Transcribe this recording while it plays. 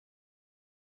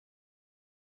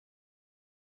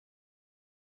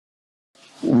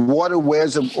Water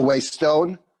wears away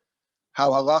stone, how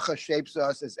halacha shapes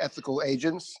us as ethical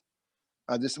agents.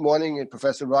 This morning,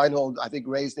 Professor Reinhold, I think,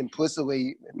 raised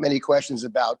implicitly many questions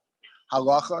about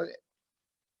halacha,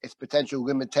 its potential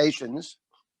limitations,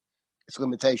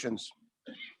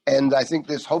 And I think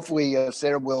this, hopefully,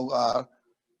 Sarah will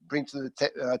bring to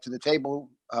the table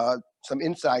some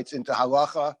insights into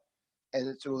halacha and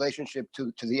its relationship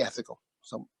to the ethical.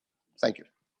 So, thank you.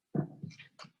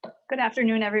 Good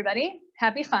afternoon, everybody.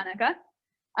 Happy Hanukkah.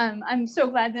 I'm so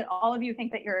glad that all of you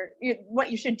think that what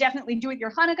you should definitely do with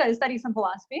your Hanukkah is study some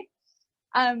philosophy.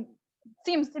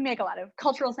 Seems to make a lot of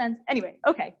cultural sense. Anyway,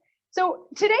 okay. So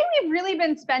today we've really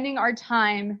been spending our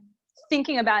time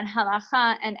thinking about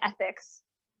halakhah and ethics,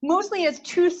 mostly as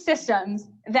two systems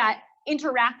that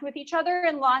interact with each other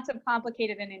in lots of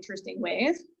complicated and interesting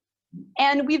ways.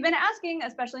 And we've been asking,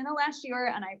 especially in the last year,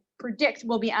 and I predict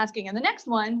we'll be asking in the next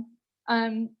one,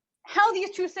 how these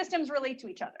two systems relate to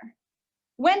each other.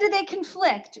 When do they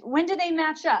conflict? When do they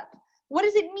match up? What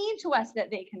does it mean to us that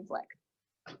they conflict?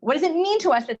 What does it mean to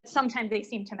us that sometimes they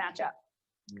seem to match up?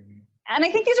 And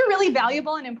I think these are really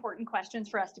valuable and important questions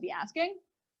for us to be asking.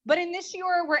 But in this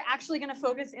year, we're actually going to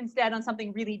focus instead on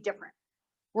something really different.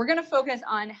 We're going to focus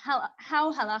on how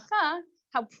halakhah,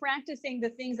 how practicing the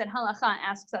things that halakhah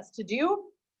asks us to do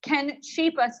can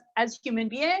shape us as human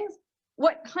beings,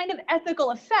 what kind of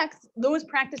ethical effects those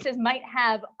practices might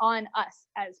have on us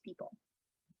as people.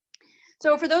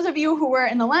 So for those of you who were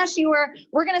in the last year,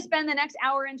 we're going to spend the next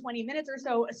hour and 20 minutes or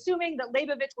so assuming that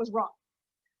Leibovitz was wrong.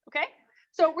 Okay?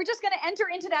 So we're just going to enter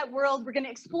into that world. We're going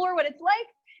to explore what it's like.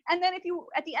 And then if you,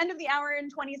 at the end of the hour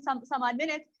and 20 some odd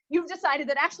minutes, you've decided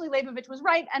that actually Leibovitz was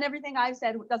right and everything I've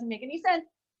said doesn't make any sense,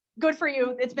 good for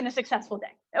you. It's been a successful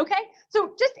day. Okay?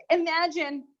 So just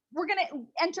imagine we're going to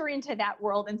enter into that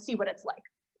world and see what it's like.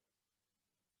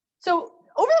 So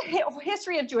over the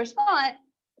history of Jewish thought,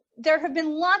 there have been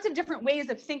lots of different ways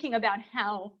of thinking about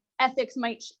how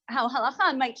how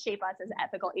halakhah might shape us as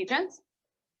ethical agents.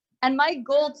 And my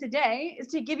goal today is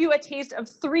to give you a taste of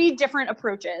 3 different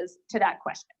approaches to that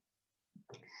question.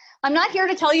 I'm not here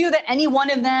to tell you that any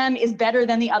one of them is better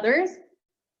than the others.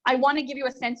 I want to give you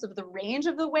a sense of the range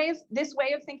of this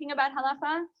way of thinking about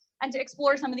halakhah and to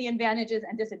explore some of the advantages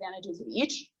and disadvantages of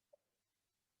each.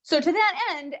 So to that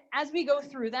end, as we go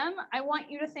through them, I want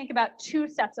you to think about 2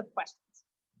 sets of questions.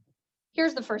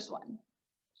 Here's the first one.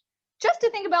 Just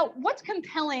to think about what's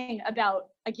compelling about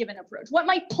a given approach. What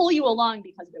might pull you along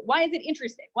because of it? Why is it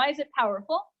interesting? Why is it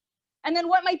powerful? And then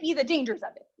what might be the dangers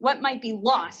of it? What might be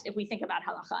lost if we think about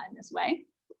halakhah in this way?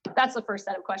 That's the first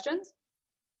set of questions.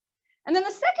 And then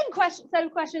the second set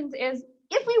of questions is,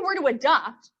 if we were to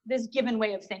adopt this given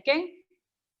way of thinking,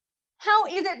 how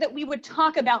is it that we would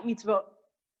talk about mitzvot?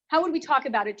 How would we talk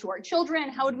about it to our children?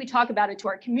 How would we talk about it to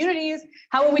our communities?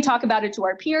 How would we talk about it to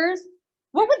our peers?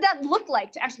 What would that look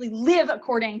like to actually live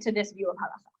according to this view of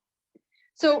halakhah?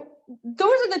 So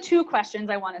those are the 2 questions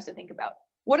I want us to think about.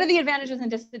 What are the advantages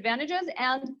and disadvantages?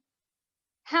 And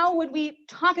how would we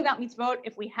talk about mitzvot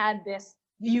if we had this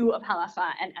view of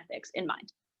halakhah and ethics in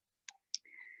mind?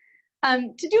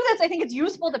 To do this, I think it's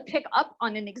useful to pick up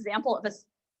on an example of a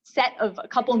set of a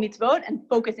couple mitzvot and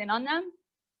focus in on them.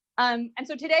 And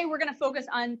so today we're going to focus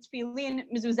on tefillin,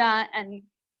 mezuzah, and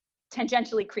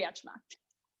tangentially kriyat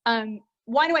shema.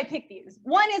 Why do I pick these?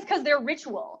 One is because they're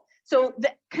ritual. So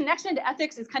the connection to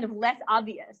ethics is kind of less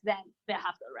obvious than the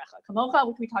Halakhah kamocha,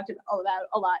 which we talked about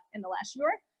a lot in the last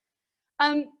year.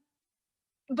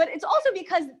 But it's also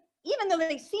because even though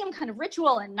they seem kind of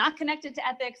ritual and not connected to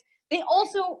ethics, they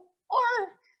also are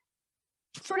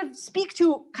sort of speak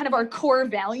to kind of our core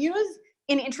values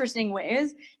in interesting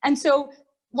ways. And so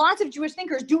lots of Jewish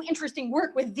thinkers do interesting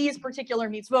work with these particular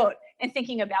mitzvot and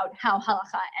thinking about how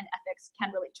halakhah and ethics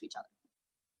can relate to each other.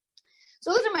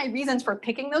 So those are my reasons for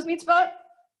picking those mitzvot.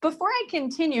 Before I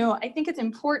continue, I think it's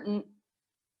important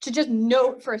to just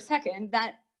note for a second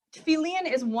that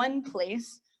tefillin is one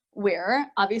place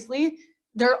where, obviously,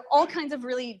 there are all kinds of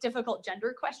really difficult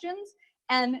gender questions,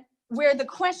 and where the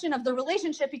question of the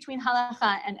relationship between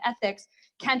halakhah and ethics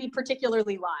can be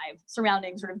particularly live,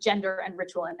 surrounding sort of gender and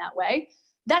ritual in that way.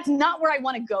 That's not where I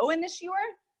want to go in this year.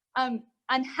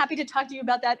 I'm happy to talk to you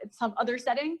about that in some other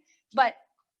setting, but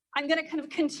I'm going to kind of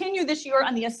continue this year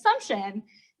on the assumption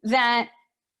that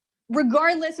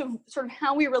regardless of sort of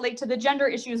how we relate to the gender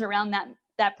issues around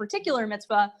that particular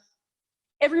mitzvah,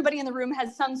 everybody in the room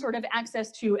has some sort of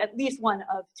access to at least one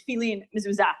of tefillin,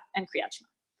 mezuzah, and kriyat shema.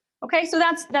 Okay, so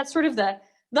that's sort of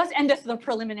thus endeth the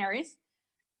preliminaries.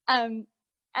 And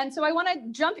so I want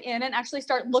to jump in and actually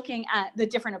start looking at the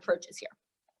different approaches here.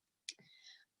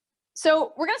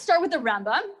 So we're going to start with the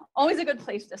Rambam, always a good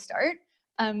place to start.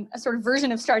 a sort of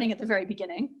version of starting at the very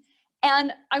beginning.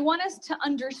 And I want us to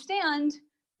understand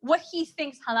what he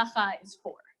thinks Halakhah is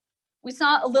for. We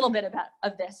saw a little bit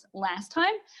of this last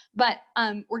time, but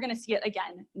we're going to see it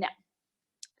again now.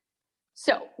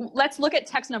 So let's look at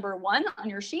text number 1 on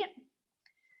your sheet.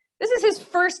 This is his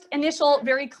first initial,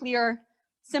 very clear,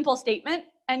 simple statement.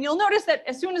 And you'll notice that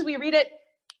as soon as we read it,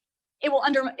 it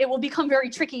will become very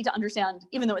tricky to understand,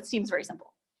 even though it seems very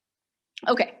simple.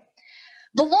 Okay.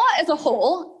 The law as a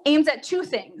whole aims at 2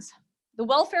 things: the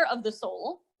welfare of the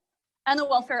soul and the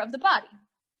welfare of the body.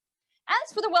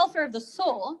 As for the welfare of the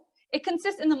soul, it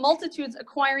consists in the multitudes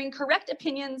acquiring correct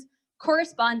opinions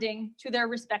corresponding to their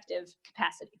respective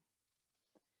capacity.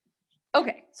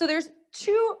 Okay, so there's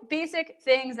 2 basic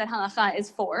things that Halakhah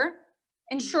is for: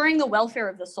 ensuring the welfare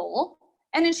of the soul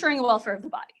and ensuring the welfare of the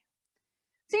body.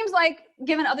 Seems like,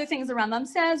 given other things the Rambam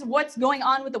says, what's going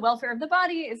on with the welfare of the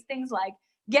body is things like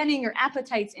getting your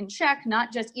appetites in check,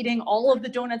 not just eating all of the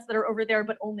donuts that are over there,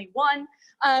 but only one.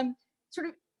 Sort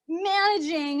of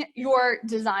managing your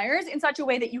desires in such a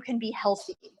way that you can be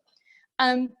healthy.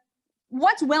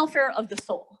 What's welfare of the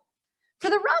soul? For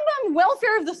the Rambam,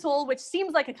 welfare of the soul, which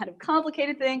seems like a kind of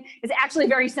complicated thing, is actually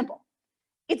very simple.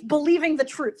 It's believing the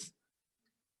truth,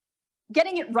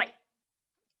 getting it right.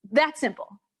 That's simple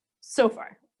so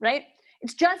far, right?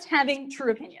 It's just having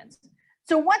true opinions.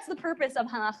 So what's the purpose of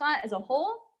Halakhah as a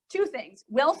whole? 2 things: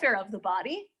 welfare of the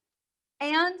body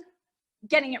and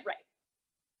getting it right.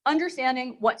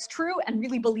 Understanding what's true and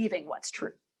really believing what's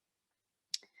true.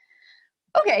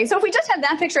 Okay, so if we just have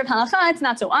that picture of Halakhah, it's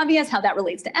not so obvious how that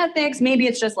relates to ethics. Maybe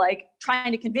it's just like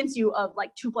trying to convince you of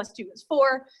like 2 + 2 is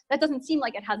 4. That doesn't seem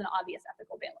like it has an obvious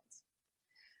ethical balance.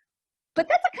 But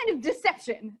that's a kind of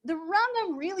deception. The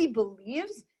Rambam really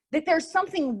believes that there's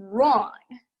something wrong,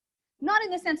 not in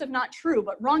the sense of not true,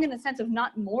 but wrong in the sense of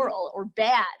not moral or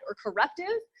bad or corruptive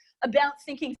about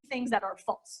thinking things that are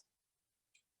false.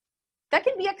 That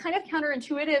can be a kind of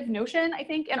counterintuitive notion, I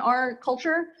think, in our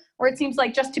culture, where it seems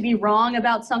like just to be wrong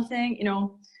about something, you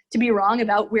know, to be wrong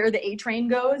about where the A train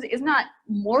goes is not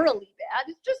morally bad.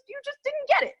 It's just, you just didn't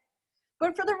get it.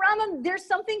 But for the Rambam, there's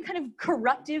something kind of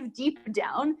corruptive deep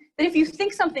down that if you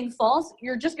think something false,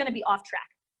 you're just going to be off track,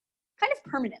 kind of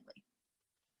permanently.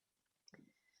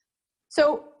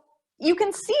 So you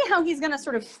can see how he's going to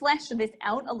sort of flesh this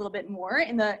out a little bit more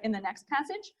in the next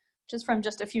passage, which is from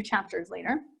just a few chapters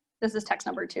later. This is text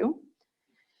number 2.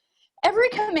 Every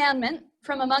commandment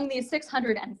from among these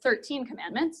 613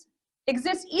 commandments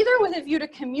exists either with a view to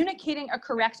communicating a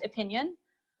correct opinion,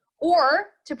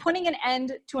 or to putting an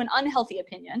end to an unhealthy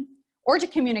opinion, or to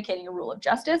communicating a rule of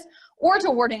justice, or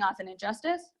to warding off an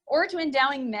injustice, or to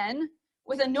endowing men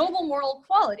with a noble moral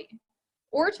quality,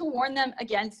 or to warn them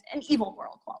against an evil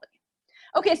moral quality.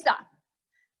 Okay, stop.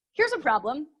 Here's a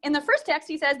problem. In the first text,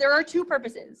 he says there are 2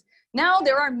 purposes. Now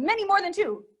there are many more than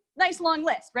 2. Nice long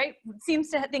list, right? It seems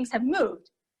to things have moved.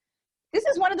 This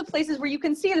is one of the places where you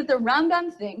can see that the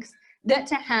Rambam thinks that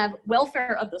to have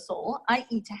welfare of the soul,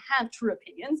 i.e. to have true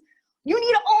opinions, you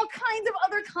need all kinds of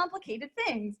other complicated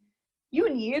things.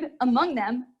 You need, among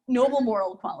them, noble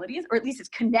moral qualities, or at least it's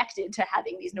connected to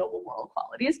having these noble moral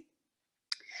qualities,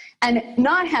 and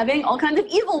not having all kinds of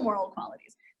evil moral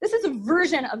qualities. This is a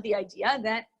version of the idea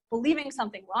that believing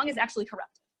something wrong is actually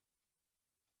corruptive.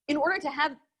 In order to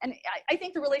have, and I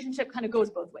think the relationship kind of goes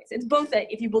both ways. It's both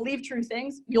that if you believe true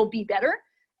things, you'll be better,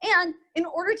 and in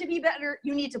order to be better,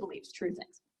 you need to believe true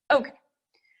things. Okay,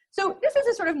 so this is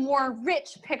a sort of more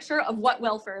rich picture of what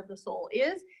welfare of the soul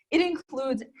is. It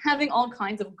includes having all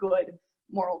kinds of good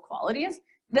moral qualities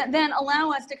that then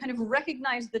allow us to kind of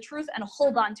recognize the truth and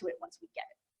hold on to it once we get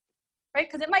it. Right?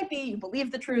 Because it might be you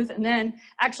believe the truth and then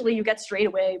actually you get strayed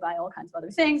away by all kinds of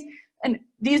other things. And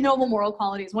these noble moral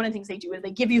qualities, one of the things they do is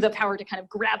they give you the power to kind of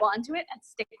grab onto it and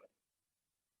stick with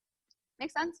it.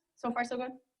 Make sense? So far, so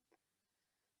good?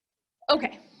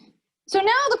 Okay. So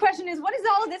now the question is, what does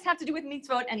all of this have to do with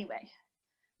mitzvot anyway?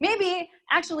 Maybe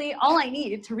actually all I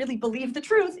need to really believe the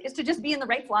truth is to just be in the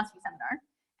right philosophy seminar.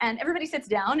 And everybody sits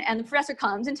down and the professor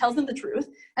comes and tells them the truth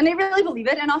and they really believe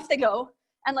it and off they go.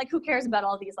 And like, who cares about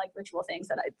all these like ritual things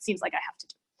that it seems like I have to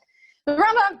do? The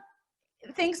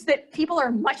Rambam thinks that people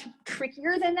are much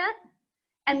trickier than that,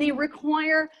 and they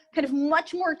require kind of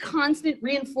much more constant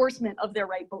reinforcement of their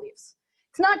right beliefs.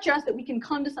 It's not just that we can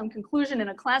come to some conclusion in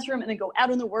a classroom and then go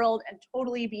out in the world and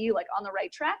totally be like on the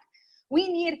right track.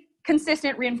 We need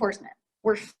consistent reinforcement.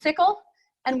 We're fickle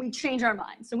and we change our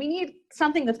minds. So we need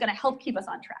something that's going to help keep us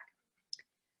on track.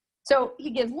 So he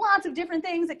gives lots of different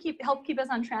things that help keep us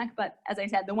on track, but as I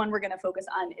said, the one we're going to focus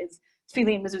on is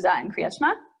Tefillin, Mezuzah, and Kriyat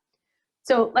Shema.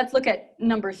 So let's look at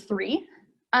number 3.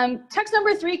 Text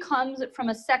number 3 comes from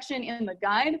a section in the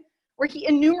guide where he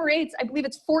enumerates, I believe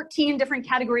it's 14 different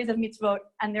categories of mitzvot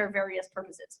and their various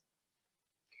purposes.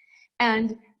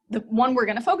 And the one we're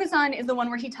going to focus on is the one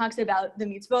where he talks about the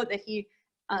mitzvot that he,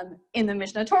 in the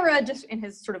Mishnah Torah, just in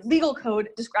his sort of legal code,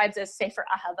 describes as Sefer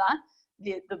Ahava,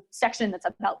 the section that's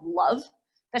about love.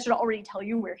 That should already tell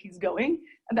you where he's going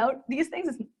about these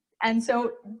things. And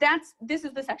so this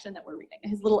is the section that we're reading,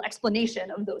 his little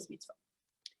explanation of those mitzvot.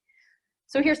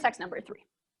 So here's text number 3.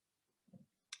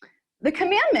 The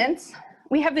commandments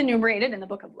we have enumerated in the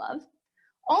Book of Love.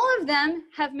 All of them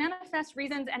have manifest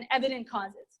reasons and evident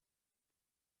causes.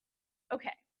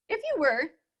 Okay, if you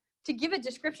were to give a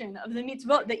description of the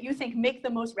mitzvot that you think make the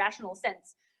most rational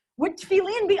sense, would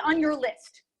tefillin be on your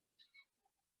list?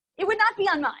 It would not be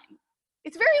on mine.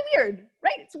 It's very weird,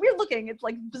 right? It's weird looking, it's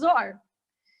like bizarre.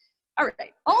 All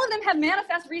right, all of them have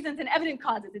manifest reasons and evident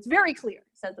causes. It's very clear,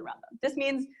 says the Rambam. This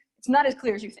means it's not as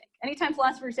clear as you think. Anytime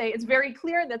philosophers say it's very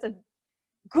clear, that's a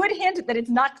good hint that it's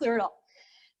not clear at all.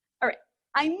 All right,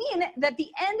 I mean that the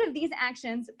end of these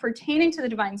actions pertaining to the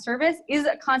divine service is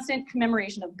a constant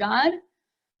commemoration of God,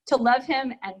 to love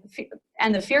him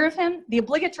and the fear of him, the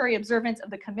obligatory observance of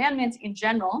the commandments in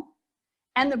general,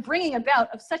 and the bringing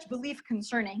about of such belief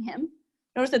concerning him.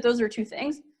 Notice that those are 2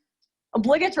 things.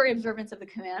 Obligatory observance of the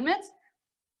commandments,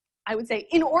 I would say,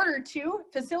 in order to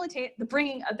facilitate the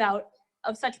bringing about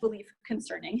of such belief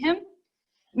concerning him,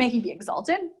 may he be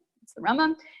exalted, it's the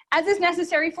Rambam, as is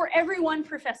necessary for everyone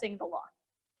professing the law.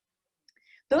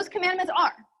 Those commandments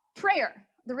are prayer,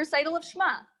 the recital of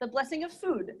Shema, the blessing of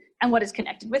food, and what is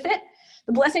connected with it,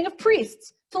 the blessing of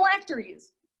priests,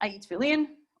 phylacteries, i.e. tefillin,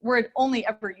 word only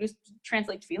ever used to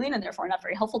translate tefillin and therefore not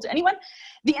very helpful to anyone,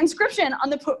 the inscription on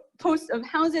the posts of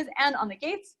houses and on the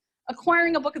gates,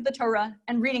 acquiring a book of the Torah,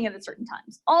 and reading it at certain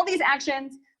times. All these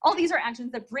are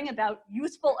actions that bring about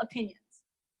useful opinions.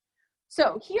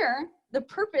 So here, the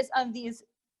purpose of these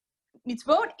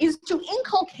mitzvot is to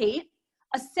inculcate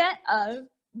a set of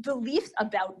beliefs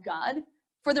about God,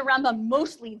 for the Rambam,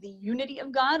 mostly the unity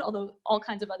of God, although all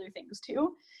kinds of other things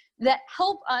too, that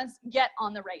help us get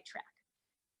on the right track.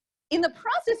 In the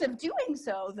process of doing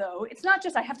so, though, it's not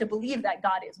just I have to believe that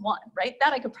God is one, right?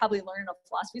 That I could probably learn in a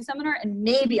philosophy seminar, and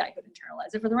maybe I could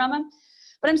internalize it for the Rambam.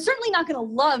 But I'm certainly not going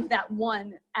to love that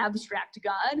one abstract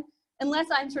God unless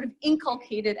I'm sort of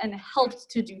inculcated and helped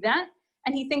to do that.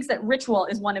 And he thinks that ritual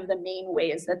is one of the main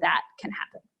ways that that can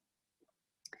happen.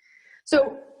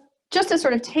 So just to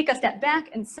sort of take a step back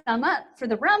and sum up, for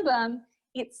the Rambam,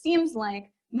 it seems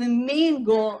like the main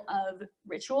goal of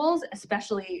rituals,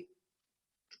 especially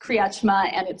Kriyat Shema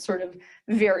and its sort of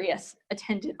various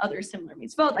attendant other similar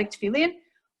mitzvot like tefillin,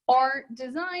 are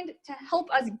designed to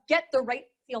help us get the right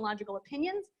theological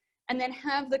opinions and then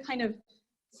have the kind of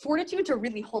fortitude to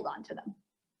really hold on to them.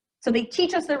 So they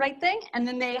teach us the right thing and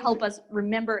then they help us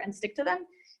remember and stick to them.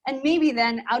 And maybe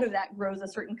then out of that grows a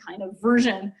certain kind of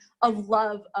version of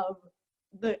love of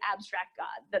the abstract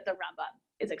God that the Rambam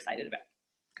is excited about.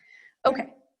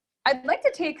 Okay, I'd like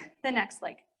to take the next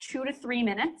 2 to 3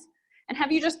 minutes and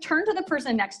have you just turn to the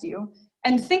person next to you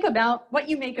and think about what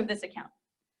you make of this account.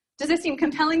 Does it seem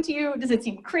compelling to you? Does it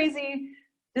seem crazy?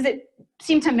 Does it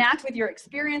seem to match with your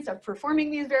experience of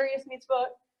performing these various mitzvot?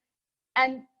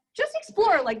 And just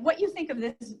explore what you think of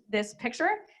this picture.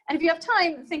 And if you have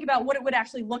time, think about what it would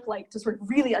actually look like to sort of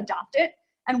really adopt it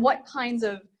and what kinds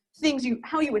of things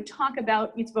how you would talk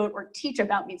about mitzvot or teach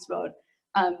about mitzvot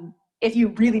if you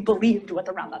really believed what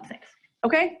the Rambam thinks.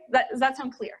 Okay, does that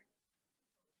sound clear?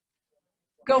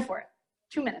 Go for it.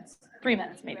 2 minutes, 3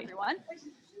 minutes maybe. Everyone.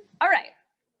 All right,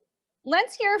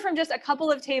 let's hear from just a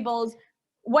couple of tables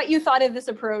what you thought of this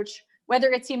approach, whether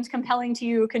it seems compelling to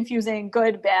you, confusing,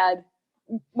 good, bad.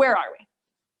 Where are we?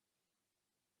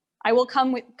 I will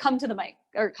come to the mic,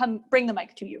 or bring the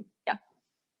mic to you. Yeah.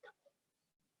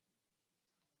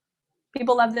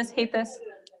 People love this, hate this.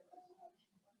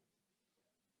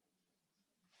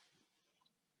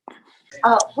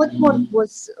 What word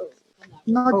was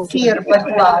not fear but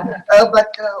love,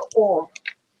 but awe?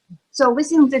 So we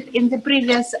think that in the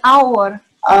previous hour,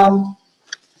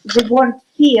 the word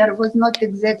fear was not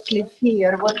exactly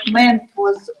fear. What meant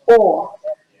was awe.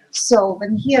 So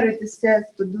when here it says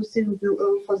to do things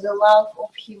for the love of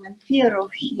him and fear of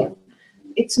him,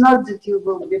 it's not that you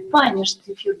will be punished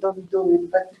if you don't do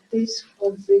it, but it is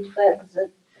for the fact that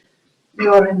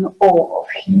you're in awe of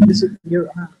him. Is it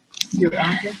your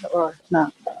Arabic or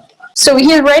not? So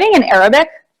he's writing in Arabic,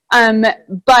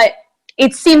 but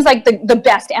it seems like the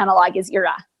best analog is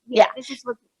ira. Yeah, this is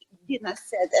what Dina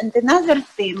said. And another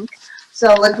thing,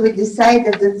 so what we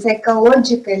decided that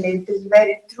psychologically it is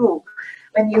very true.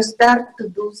 when you start to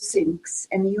do things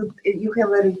and you have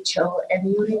a ritual and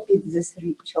you repeat this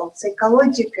ritual,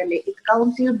 psychologically it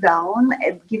calms you down,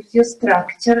 it gives you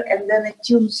structure, and then it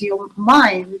tunes your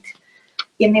mind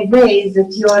in a way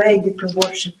that you are ready to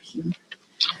worship him.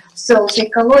 So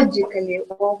psychologically,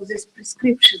 all these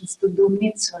prescriptions to do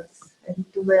mitzvahs and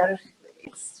to wear,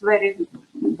 it's very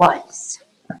wise.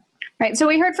 Right. So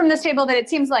we heard from this table that it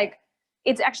seems like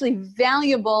it's actually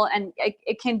valuable, and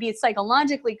it can be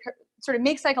psychologically, sort of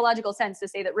make psychological sense to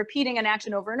say that repeating an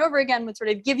action over and over again would sort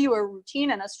of give you a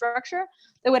routine and a structure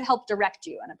that would help direct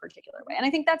you in a particular way. And I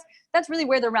think that's really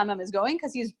where the Rambam is going,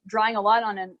 because he's drawing a lot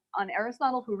on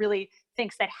Aristotle, who really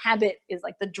thinks that habit is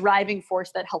like the driving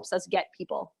force that helps us get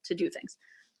people to do things.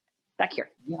 Back here.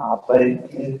 Yeah, but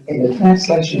in the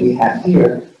translation we have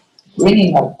here,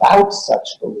 bringing about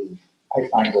such belief, I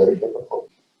find very difficult.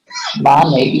 Shema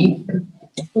maybe,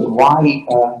 but why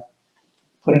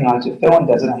putting on tefillin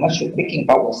doesn't, unless you're thinking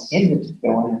about what's in the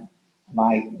tefillin.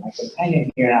 My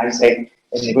companion here and I say,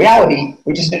 in reality,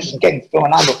 we're just interested in getting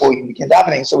tefillin on before we can begin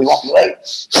davening, so we won't be late.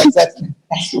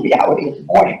 That's the reality of the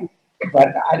morning.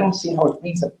 But I don't see how it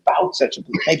brings about such a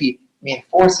belief. Maybe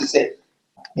reinforces it,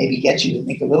 maybe gets you to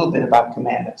think a little bit about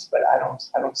commandments, but I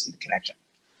don't see the connection.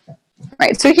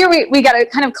 Right. So here we got a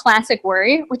kind of classic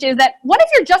worry, which is that what if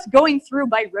you're just going through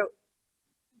by rote?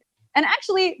 And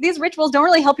actually, these rituals don't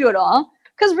really help you at all,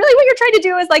 because really what you're trying to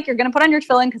do is like, you're going to put on your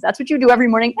tefillin because that's what you do every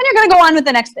morning, and you're going to go on with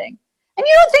the next thing. And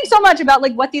you don't think so much about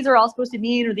like what these are all supposed to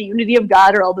mean, or the unity of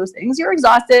God, or all those things. You're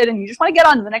exhausted and you just want to get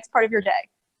on to the next part of your day.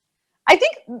 I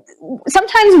think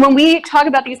sometimes when we talk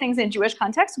about these things in Jewish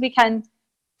context, we can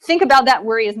think about that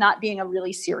worry as not being a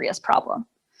really serious problem.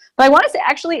 But I want us to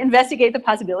actually investigate the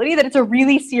possibility that it's a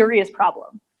really serious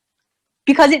problem,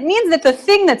 because it means that the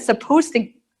thing that's supposed to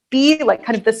be like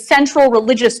kind of the central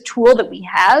religious tool that we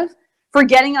have for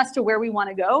getting us to where we want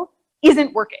to go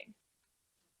isn't working.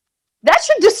 That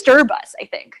should disturb us, I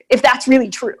think, if that's really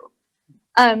true.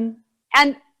 And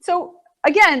so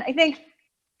again, I think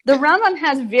the Rambam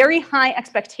has very high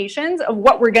expectations of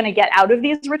what we're going to get out of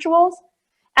these rituals,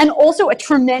 and also a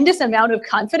tremendous amount of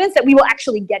confidence that we will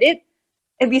actually get it,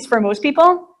 at least for most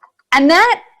people. And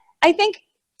that, I think,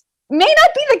 may not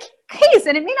be the case,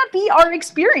 and it may not be our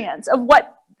experience of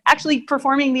what actually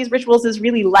performing these rituals is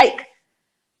really like.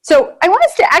 So I want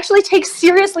us to actually take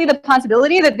seriously the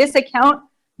possibility that this account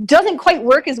doesn't quite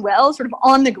work as well sort of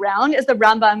on the ground as the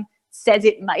Rambam says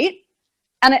it might.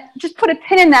 And just put a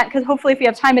pin in that, because hopefully if we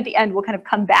have time at the end, we'll kind of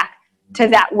come back to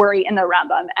that worry in the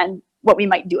Rambam and what we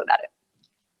might do about it.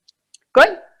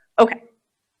 Good? Okay.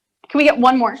 Can we get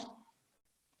one more?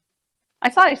 I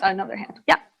thought I saw another hand.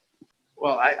 Yeah.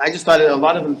 Well, I just thought a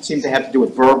lot of them seem to have to do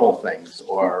with verbal things,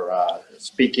 or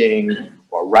speaking,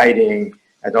 or writing,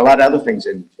 and a lot of other things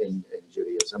in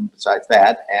Judaism besides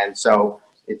that. And so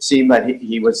it seemed that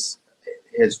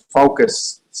his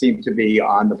focus seemed to be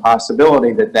on the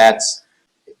possibility that that's,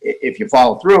 if you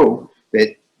follow through,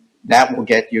 that will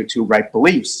get you to right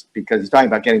beliefs, because he's talking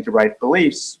about getting to right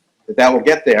beliefs, that will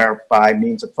get there by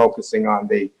means of focusing on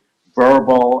the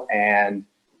verbal and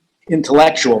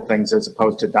intellectual things, as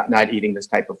opposed to not eating this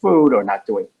type of food or not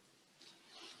doing.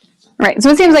 Right.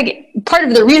 So it seems like part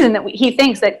of the reason that he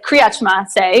thinks that Kriyat Shema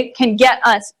say can get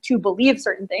us to believe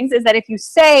certain things is that if you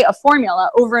say a formula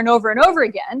over and over and over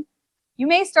again, you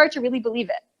may start to really believe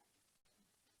it.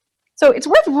 So it's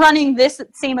worth running this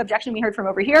same objection we heard from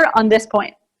over here on this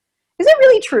point. Is it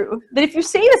really true that if you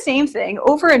say the same thing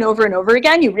over and over and over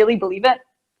again, you really believe it?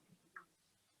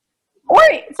 Or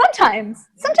sometimes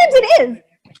it is.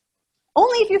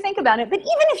 Only if you think about it. But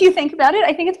even if you think about it,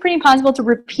 I think it's pretty possible to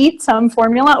repeat some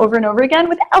formula over and over again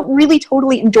without really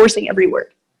totally endorsing every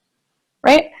word,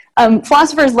 right?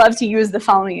 Philosophers love to use the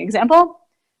following example.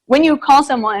 When you call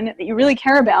someone that you really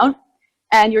care about,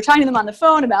 and you're talking to them on the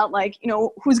phone about, like, you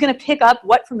know, who's going to pick up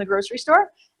what from the grocery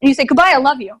store, and you say, "Goodbye, I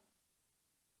love you."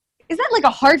 Is that like a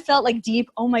heartfelt, like deep,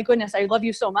 "Oh my goodness, I love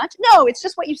you so much"? No, it's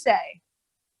just what you say.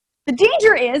 The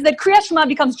danger is that Kriyat Shema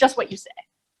becomes just what you say,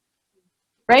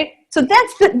 right? So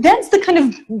that's the kind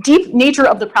of deep nature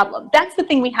of the problem. That's the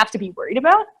thing we have to be worried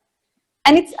about.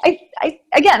 And it's,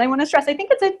 again, I want to stress, I think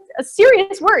it's a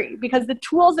serious worry, because the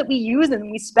tools that we use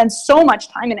and we spend so much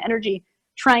time and energy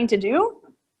trying to do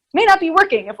may not be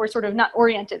working if we're sort of not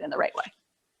oriented in the right way.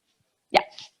 Yeah,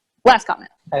 last comment.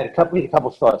 I had a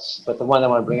couple thoughts, but the one I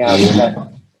want to bring out is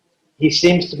that he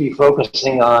seems to be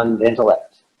focusing on the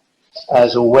intellect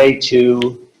as a way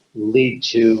to lead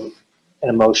to an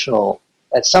emotional,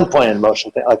 at some point an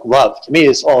emotional thing, like love. To me,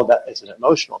 it's an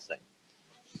emotional thing.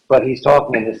 But he's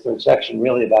talking in this third section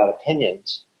really about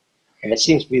opinions, and it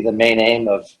seems to be the main aim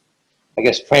of I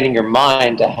guess, training your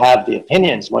mind to have the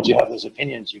opinions. Once you have those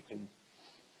opinions, you can,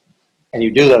 and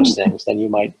you do those things, then you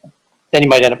might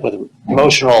end up with an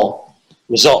emotional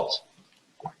result.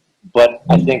 But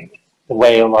I think the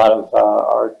way a lot of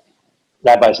our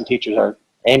rabbis and teachers are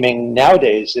aiming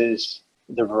nowadays is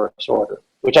the reverse order,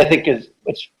 which I think is,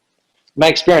 which my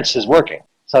experience is working.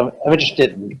 So I'm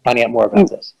interested in finding out more about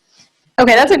this.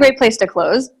 Okay, that's a great place to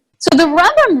close. So the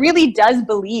Rambam really does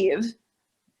believe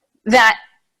that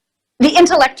the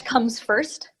intellect comes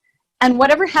first, and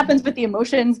whatever happens with the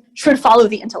emotions should follow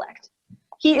the intellect.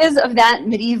 He is of that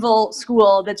medieval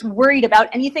school that's worried about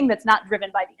anything that's not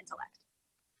driven by the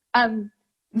intellect.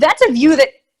 That's a view that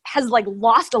has like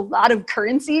lost a lot of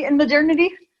currency in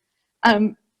modernity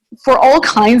for all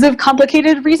kinds of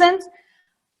complicated reasons.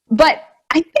 But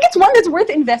I think it's one that's worth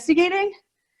investigating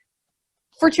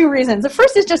for two reasons. The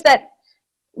first is just that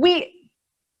we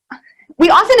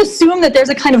often assume that there's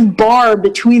a kind of bar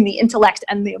between the intellect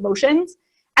and the emotions,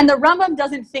 and the Rambam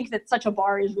doesn't think that such a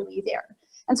bar is really there.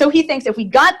 And so he thinks if we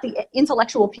got the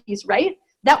intellectual piece right,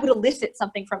 that would elicit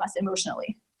something from us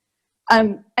emotionally.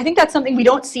 I think that's something we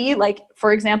don't see, like,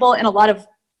 for example, in a lot of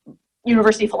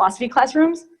university philosophy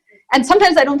classrooms. And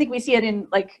sometimes I don't think we see it in,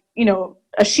 like, you know,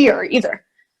 a shiur either.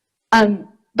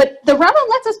 But the Rambam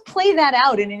lets us play that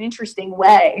out in an interesting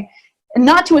way, and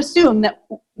not to assume that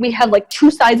we have like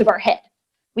two sides of our head.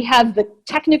 We have the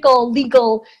technical,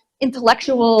 legal,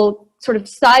 intellectual sort of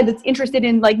side that's interested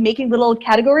in like making little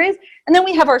categories, and then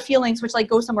we have our feelings which like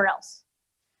go somewhere else.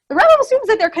 The Rambam assumes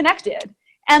that they're connected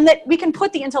and that we can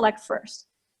put the intellect first.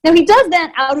 Now he does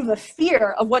that out of a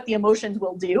fear of what the emotions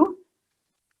will do.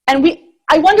 And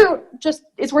I wonder, just,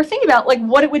 it's worth thinking about like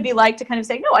what it would be like to kind of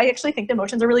say, no, I actually think the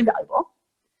emotions are really valuable.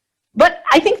 But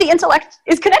I think the intellect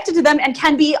is connected to them and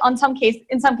can be in some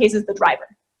cases the driver.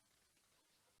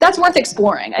 That's worth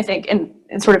exploring, I think,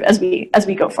 in sort of as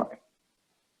we go forward.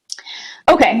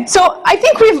 Okay, so I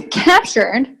think we've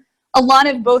captured a lot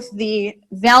of both the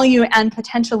value and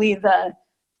potentially the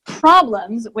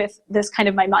problems with this kind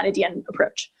of Maimonidean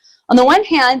approach. On the one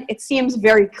hand, it seems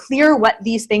very clear what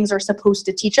these things are supposed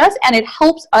to teach us, and it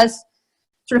helps us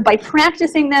sort of by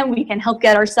practicing them, we can help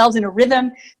get ourselves in a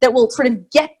rhythm that will sort of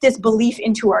get this belief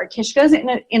into our kishkas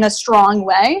in a strong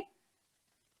way.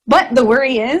 But the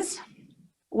worry is,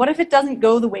 what if it doesn't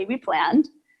go the way we planned?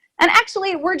 And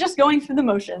actually, we're just going through the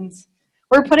motions.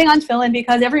 We're putting on tefillin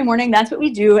because every morning that's what we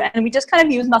do, and we just kind of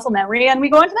use muscle memory, and we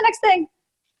go on to the next thing.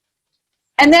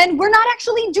 And then we're not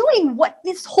actually doing what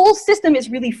this whole system is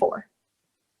really for.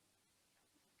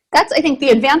 That's, I think, the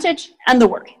advantage and the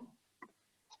worry.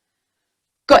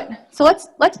 Good. So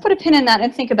let's put a pin in that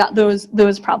and think about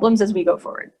those problems as we go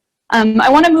forward. I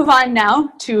want to move on now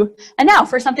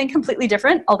for something completely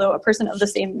different, although a person of the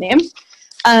same name.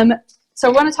 So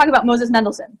I want to talk about Moses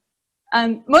Mendelssohn.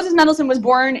 Moses Mendelssohn was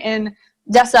born in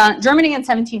Dessau, Germany in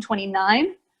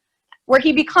 1729, where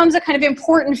he becomes a kind of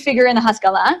important figure in the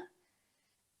Haskalah.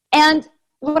 And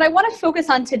what I want to focus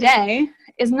on today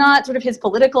is not sort of his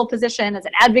political position as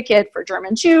an advocate for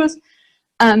German Jews,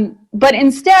 but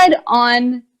instead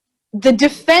on the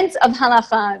defense of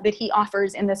Halakhah that he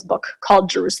offers in this book called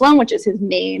Jerusalem, which is his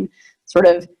main sort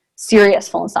of serious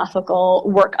philosophical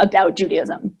work about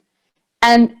Judaism.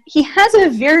 And he has a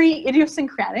very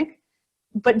idiosyncratic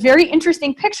but very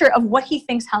interesting picture of what he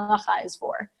thinks Halakhah is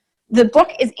for. The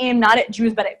book is aimed not at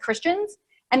Jews but at Christians,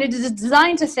 and it is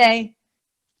designed to say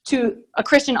to a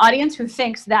Christian audience who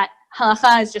thinks that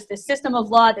Halakhah is just this system of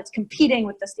law that's competing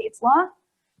with the state's law,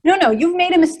 no, you've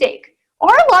made a mistake.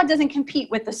 Our law doesn't compete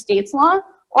with the state's law.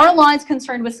 Our law is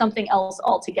concerned with something else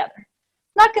altogether.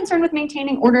 Not concerned with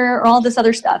maintaining order or all this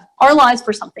other stuff. Our law is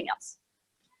for something else.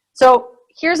 So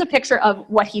here's a picture of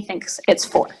what he thinks it's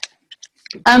for.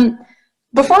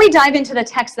 Before we dive into the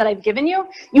text that I've given you,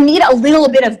 you need a little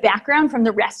bit of background from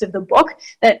the rest of the book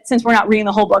that, since we're not reading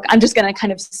the whole book, I'm just going to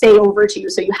kind of say over to you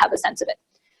so you have a sense of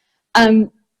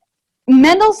it.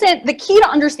 Mendelssohn, the key to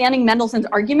understanding Mendelssohn's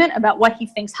argument about what he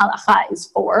thinks Halakhah is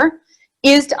for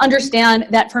is to understand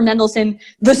that for Mendelssohn,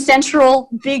 the central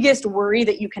biggest worry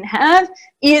that you can have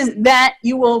is that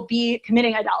you will be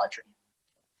committing idolatry.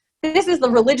 This is the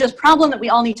religious problem that we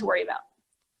all need to worry about.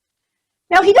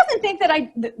 Now, he doesn't think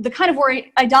that the kind of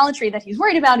idolatry that he's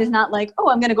worried about is not like, oh,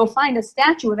 I'm going to go find a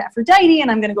statue of Aphrodite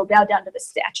and I'm going to go bow down to the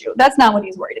statue. That's not what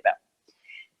he's worried about.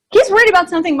 He's worried about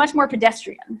something much more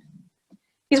pedestrian.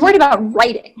 He's worried about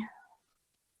writing.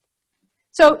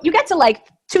 So you get to like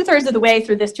 2/3 of the way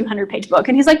through this 200-page book,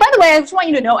 and he's like, by the way, I just want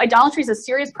you to know idolatry is a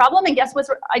serious problem, and guess what's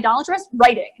idolatrous?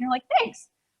 Writing. And you're like, thanks.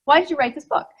 Why did you write this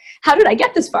book? How did I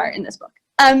get this far in this book?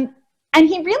 And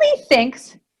he really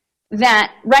thinks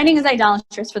that writing is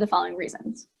idolatrous for the following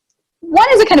reasons. One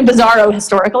is a kind of bizarro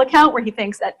historical account where he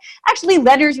thinks that actually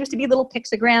letters used to be little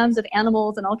pictograms of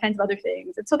animals and all kinds of other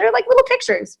things. And so they're like little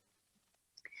pictures.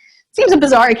 Seems a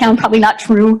bizarre account, probably not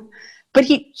true, but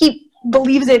he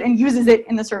believes it and uses it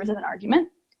in the service of an argument.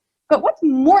 But what's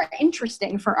more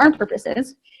interesting for our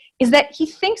purposes is that he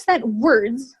thinks that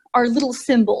words are little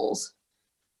symbols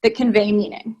that convey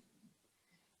meaning.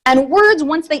 And words,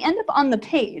 once they end up on the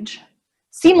page,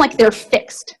 seem like they're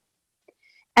fixed.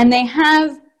 And they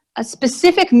have a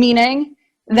specific meaning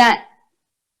that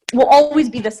will always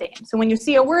be the same. So when you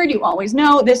see a word, you always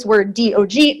know this word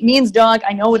D-O-G means dog.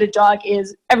 I know what a dog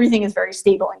is. Everything is very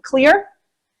stable and clear.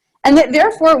 And that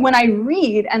therefore, when I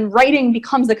read and writing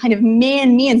becomes the kind of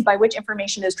main means by which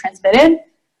information is transmitted,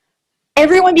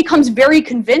 everyone becomes very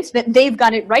convinced that they've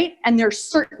got it right, and they're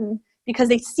certain because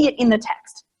they see it in the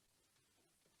text.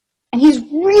 And he's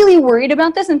really worried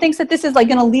about this and thinks that this is like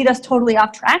going to lead us totally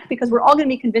off track because we're all going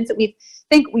to be convinced that we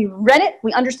think we read it,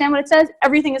 we understand what it says,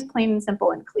 everything is plain and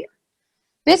simple and clear.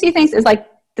 This, he thinks, is like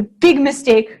the big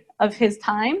mistake of his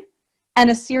time and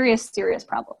a serious, serious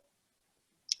problem.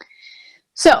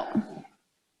 So,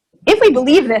 if we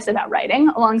believe this about writing,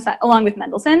 along with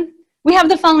Mendelssohn, we have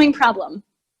the following problem.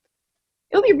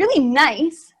 It would be really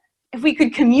nice if we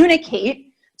could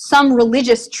communicate some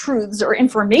religious truths or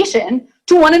information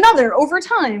to one another over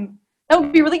time. That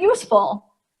would be really useful.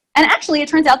 And actually, it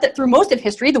turns out that through most of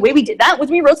history, the way we did that was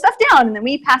we wrote stuff down, and then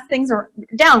we passed things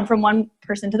down from one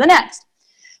person to the next.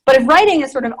 But if writing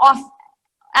is sort of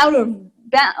out of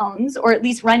bounds, or at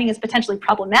least writing is potentially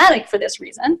problematic for this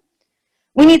reason,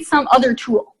 we need some other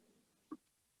tool.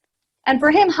 And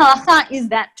for him, halakhah is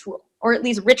that tool, or at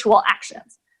least ritual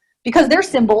actions, because they're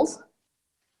symbols,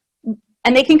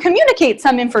 and they can communicate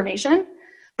some information,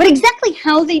 but exactly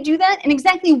how they do that and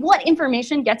exactly what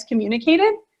information gets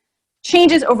communicated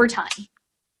changes over time.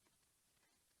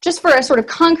 Just for a sort of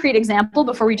concrete example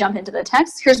before we jump into the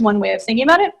text, here's one way of thinking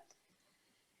about it.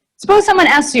 Suppose someone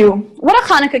asks you, what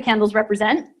do Hanukkah candles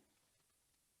represent?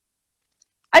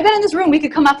 I bet in this room we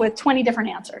could come up with 20 different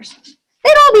answers.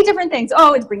 They'd all be different things.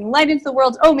 Oh, it's bringing light into the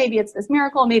world. Oh, maybe it's this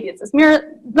miracle. Maybe it's this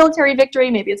military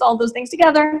victory. Maybe it's all those things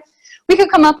together. We could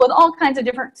come up with all kinds of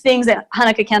different things that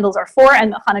Hanukkah candles are for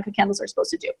and that Hanukkah candles are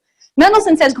supposed to do.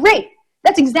 Mendelssohn says, great,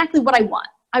 that's exactly what I want.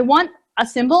 I want a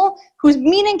symbol whose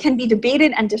meaning can be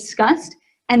debated and discussed,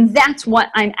 and that's what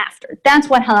I'm after. That's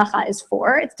what halakhah is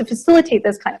for. It's to facilitate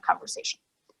this kind of conversation.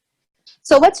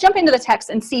 So let's jump into the text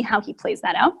and see how he plays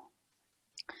that out.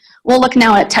 We'll look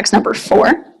now at text number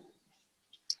 4.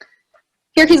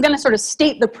 Here he's going to sort of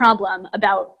state the problem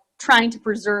about trying to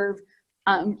preserve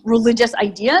religious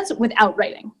ideas without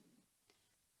writing.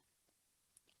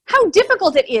 How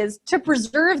difficult it is to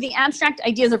preserve the abstract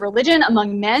ideas of religion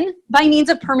among men by means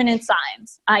of permanent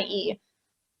signs, i.e.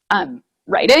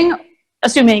 writing,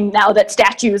 assuming now that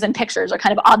statues and pictures are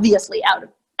kind of obviously out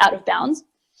of bounds.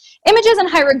 Images and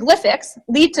hieroglyphics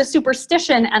lead to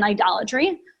superstition and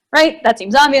idolatry, right? That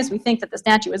seems obvious. We think that the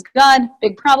statue is God,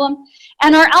 big problem.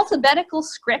 And our alphabetical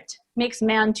script makes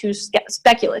man too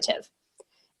speculative.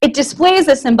 It displays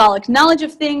a symbolic knowledge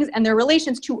of things and their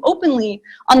relations too openly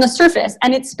on the surface,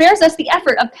 and it spares us the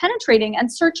effort of penetrating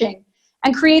and searching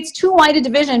and creates too wide a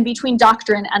division between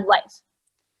doctrine and life.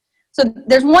 So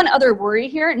there's one other worry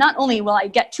here. Not only will I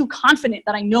get too confident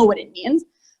that I know what it means,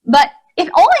 but if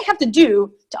all I have to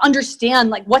do to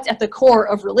understand like what's at the core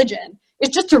of religion is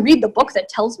just to read the book that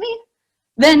tells me,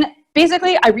 then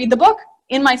basically I read the book,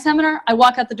 in my seminar, I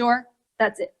walk out the door,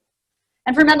 that's it.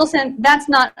 And for Mendelssohn, that's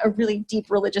not a really deep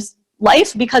religious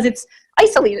life because it's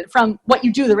isolated from what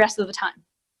you do the rest of the time.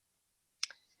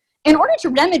 In order to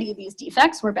remedy these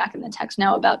defects, we're back in the text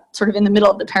now about sort of in the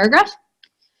middle of the paragraph,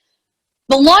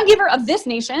 the lawgiver of this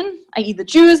nation, i.e. the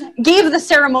Jews, gave the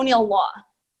ceremonial law.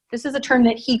 This is a term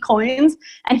that he coins,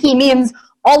 and he means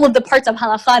all of the parts of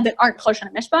halakhah that aren't choshen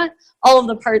and mishpat, all of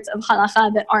the parts of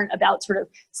halakhah that aren't about sort of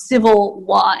civil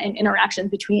law and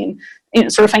interactions between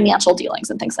sort of financial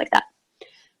dealings and things like that.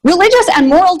 Religious and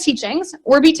moral teachings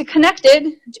were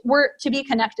to be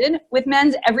connected with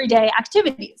men's everyday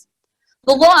activities.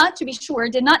 The law, to be sure,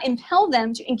 did not impel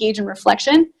them to engage in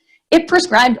reflection. It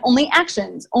prescribed only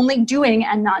actions, only doing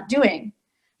and not doing.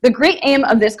 The great aim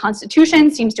of this constitution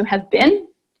seems to have been,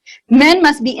 men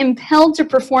must be impelled to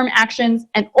perform actions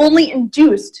and only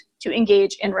induced to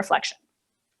engage in reflection.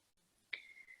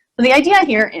 So the idea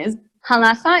here is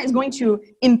halakhah is going to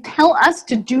impel us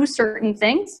to do certain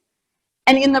things,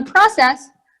 and in the process,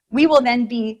 we will then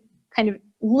be kind of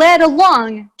led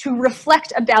along to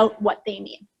reflect about what they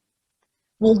mean.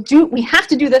 We have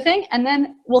to do the thing, and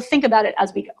then we'll think about it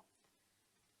as we go.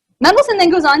 Mendelssohn then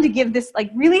goes on to give this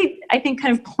like really, I think,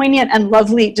 kind of poignant and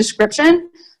lovely description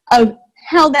of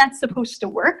how that's supposed to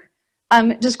work,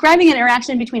 describing an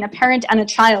interaction between a parent and a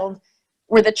child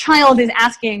where the child is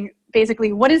asking,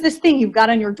 basically, what is this thing you've got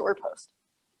on your doorpost?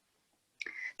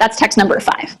 That's text number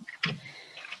 5.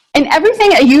 In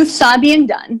everything a youth saw being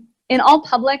done, in all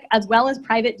public as well as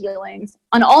private dealings,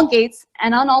 on all gates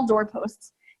and on all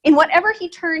doorposts, in whatever he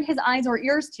turned his eyes or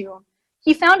ears to,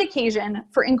 he found occasion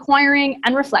for inquiring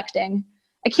and reflecting,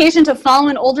 occasion to follow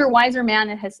an older, wiser man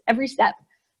at his every step,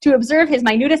 to observe his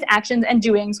minutest actions and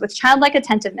doings with childlike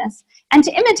attentiveness, and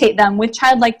to imitate them with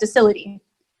childlike docility,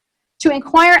 to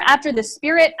inquire after the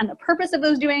spirit and the purpose of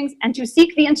those doings, and to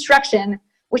seek the instruction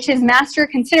which his master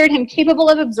considered him capable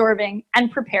of absorbing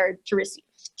and prepared to receive.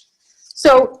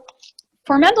 So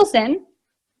for Mendelssohn,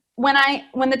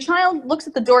 when the child looks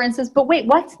at the door and says, but wait,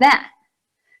 what's that?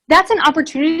 That's an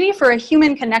opportunity for a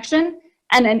human connection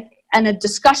and a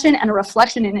discussion and a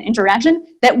reflection and an interaction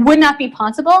that would not be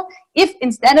possible if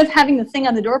instead of having the thing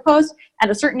on the doorpost at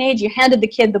a certain age, you handed the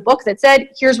kid the book that said,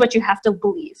 here's what you have to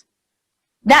believe.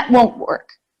 That won't work.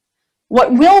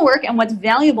 What will work and what's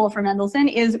valuable for Mendelssohn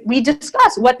is we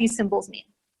discuss what these symbols mean.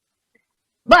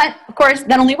 But, of course,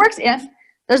 that only works if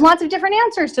there's lots of different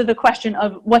answers to the question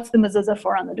of what's the mezuzah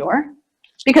for on the door.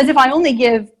 Because if I only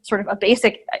give sort of a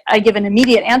basic, I give an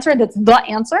immediate answer that's the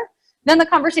answer, then the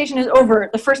conversation is over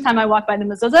the first time I walk by the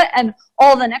mezuzah, and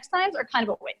all the next times are kind of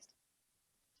a waste.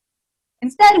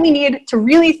 Instead, we need to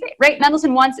really think, right?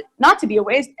 Mendelssohn wants it not to be a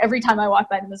waste every time I walk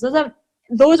by the mezuzah.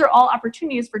 Those are all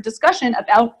opportunities for discussion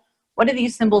about what do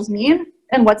these symbols mean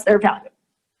and what's their value.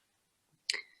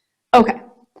 Okay,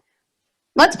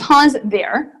 let's pause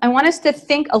there. I want us to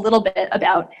think a little bit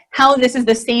about how this is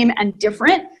the same and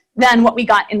different than what we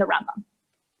got in the Rambam.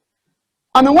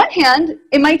 On the one hand,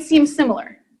 it might seem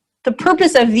similar. The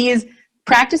purpose of these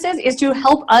practices is to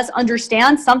help us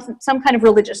understand some kind of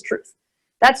religious truth.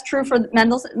 That's true for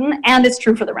Mendelssohn, and it's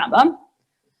true for the Rambam.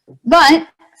 But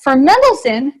for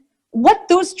Mendelssohn, what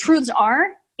those truths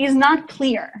are is not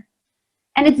clear.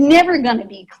 And it's never going to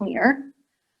be clear.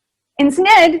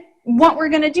 Instead, what we're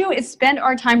going to do is spend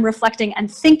our time reflecting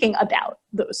and thinking about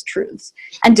those truths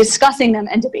and discussing them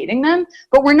and debating them,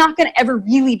 but we're not going to ever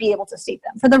really be able to state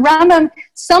them. For the Rambam,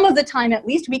 some of the time at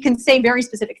least, we can say very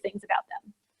specific things about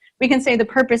them. We can say the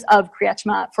purpose of Kriyat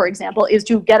Shema, for example, is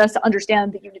to get us to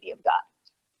understand the unity of God.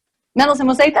 Mendelssohn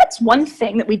will say, that's one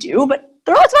thing that we do, but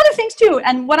there are lots of other things too.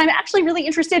 And what I'm actually really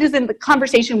interested in is in the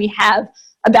conversation we have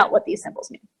about what these symbols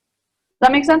mean. Does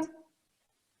that make sense?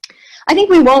 I think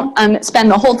we won't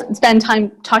spend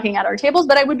time talking at our tables,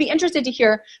 but I would be interested to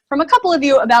hear from a couple of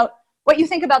you about what you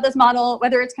think about this model,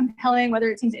 whether it's compelling, whether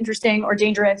it seems interesting or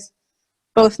dangerous,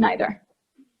 both neither.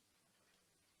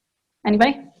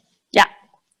 Anybody? Yeah.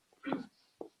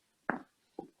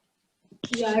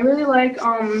 Yeah, I really like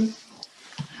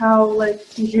how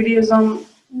like in Judaism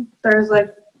there's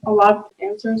like a lot of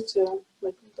answers to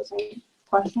like the same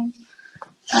questions,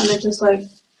 and it just like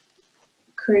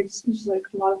creates just like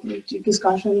a lot of like, deep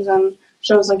discussions and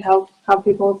shows like how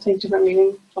people take different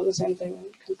meanings from the same thing and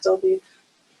can still be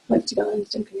like together in the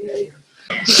same community.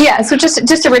 Yeah. So just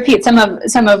to repeat some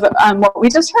of what we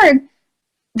just heard,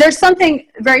 there's something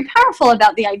very powerful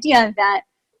about the idea that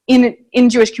in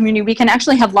Jewish community we can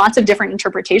actually have lots of different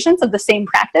interpretations of the same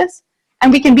practice,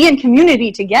 and we can be in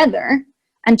community together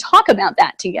and talk about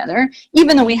that together,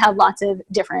 even though we have lots of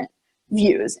different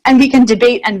views, and we can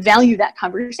debate and value that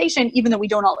conversation even though we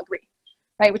don't all agree,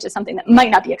 right? Which is something that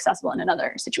might not be accessible in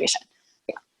another situation.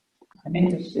 Yeah. I'm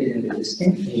interested in the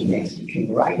distinction he makes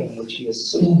between writing, which he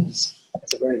assumes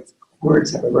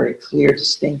words have a very clear,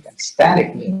 distinct, and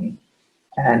static meaning,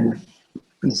 and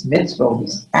these mitzvot,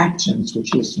 these actions, which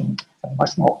he assumes have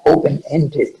much more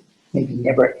open-ended, maybe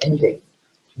never-ending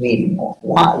meaning.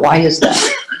 Why is that?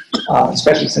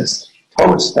 Especially since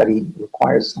Torah study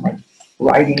requires so much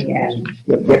writing, and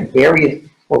you get various,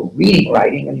 or reading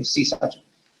writing, and you see such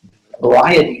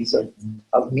varieties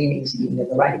of meanings even in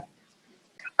the writing.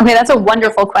 Okay, that's a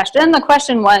wonderful question. The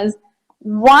question was,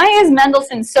 why is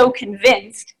Mendelssohn so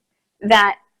convinced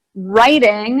that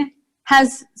writing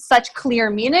has such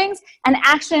clear meanings and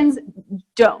actions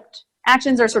don't?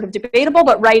 Actions are sort of debatable,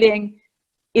 but writing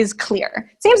is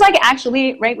clear. Seems like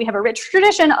actually, right, we have a rich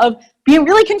tradition of being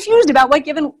really confused about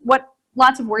what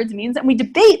lots of words means, and we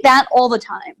debate that all the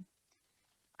time.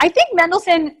 I think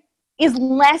Mendelssohn is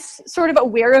less sort of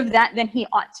aware of that than he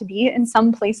ought to be in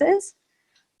some places.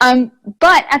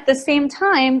 But at the same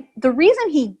time, the reason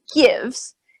he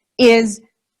gives is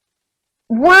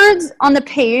words on the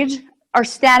page are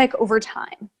static over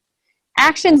time.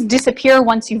 Actions disappear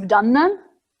once you've done them,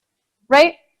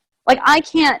 right? Like I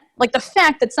can't, like the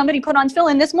fact that somebody put on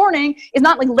tefillin this morning is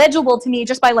not like legible to me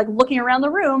just by like looking around the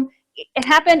room. it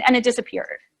happened and it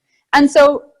disappeared. And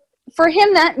so for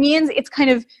him, that means it's kind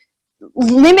of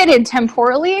limited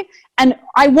temporally, and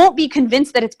I won't be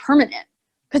convinced that it's permanent,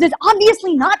 because it's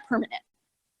obviously not permanent.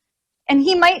 And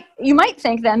you might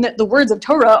think then that the words of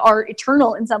Torah are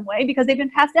eternal in some way because they've been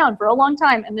passed down for a long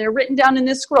time and they're written down in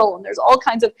this scroll and there's all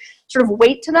kinds of sort of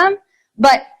weight to them.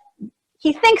 But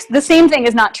he thinks the same thing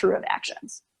is not true of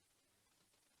actions.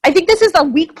 I think this is a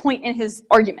weak point in his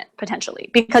argument, potentially,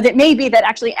 because it may be that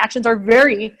actually actions are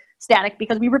very static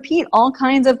because we repeat all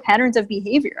kinds of patterns of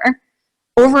behavior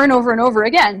over and over and over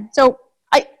again. So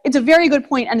it's a very good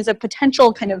point and is a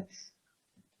potential kind of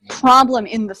problem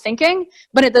in the thinking,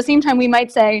 but at the same time we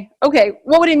might say, okay,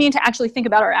 what would it mean to actually think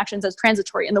about our actions as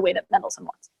transitory in the way that Mendelssohn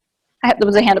wants? There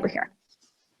was a hand over here.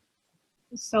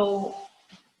 So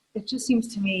it just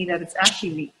seems to me that it's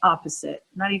actually the opposite,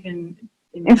 not even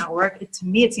it may not work. To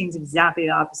me, it seems exactly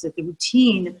the opposite. The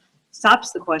routine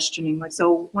stops the questioning. Like,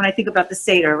 so when I think about the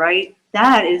Seder, right,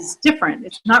 that is different.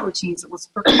 It's not routine, so it's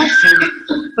for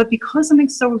question. But because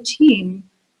something's so routine,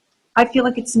 I feel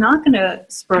like it's not going to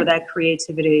spur that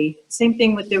creativity. Same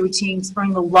thing with the routine,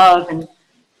 spurring the love, and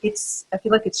I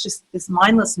feel like it's just this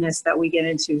mindlessness that we get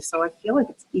into. So I feel like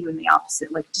it's even the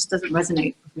opposite. Like, it just doesn't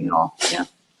resonate with me at all. Yeah.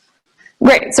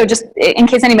 Right. So just in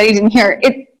case anybody didn't hear,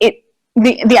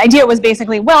 the idea was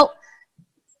basically, well,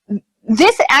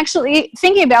 this actually,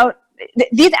 thinking about,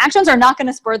 these actions are not going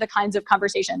to spur the kinds of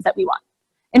conversations that we want.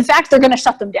 In fact, they're going to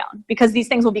shut them down because these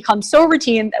things will become so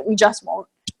routine that we just won't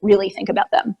really think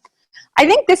about them. I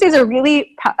think this is a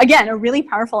really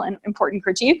powerful and important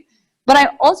critique, but I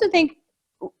also think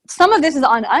some of this is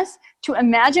on us to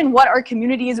imagine what our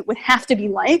communities would have to be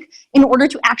like in order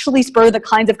to actually spur the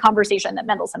kinds of conversation that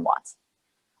Mendelssohn wants,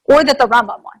 or that the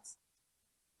Rambam wants.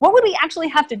 What would we actually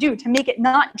have to do to make it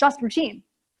not just routine,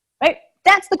 right?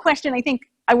 That's the question I think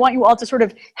I want you all to sort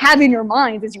of have in your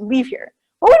minds as you leave here.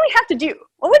 What would we have to do?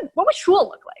 What would shul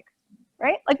look like,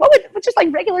 right? Like what would just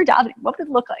like regular davening, what would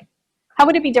it look like? How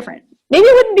would it be different? Maybe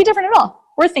it wouldn't be different at all.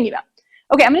 Worth thinking about.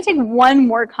 Okay, I'm gonna take one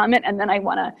more comment and then I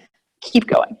wanna keep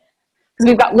going because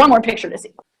we've got one more picture to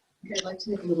see. Okay, I'd like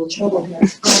to make a little trouble here.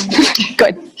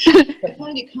 Good. I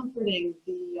find it comforting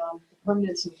the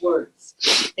permanence of words.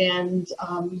 And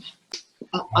on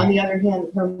the other hand,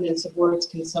 the permanence of words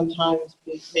can sometimes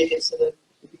make it so that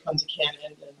it becomes a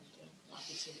canon, and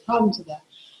obviously the problems of that.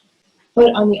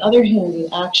 But on the other hand,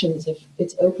 in actions, if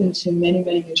it's open to many,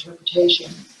 many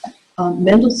interpretations,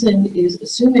 Mendelssohn is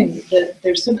assuming that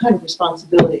there's some kind of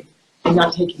responsibility in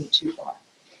not taking it too far,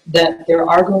 that there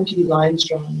are going to be lines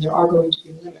drawn, there are going to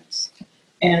be limits.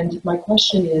 And my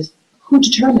question is, who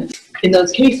determines in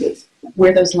those cases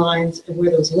where those lines and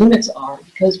where those limits are?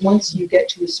 Because once you get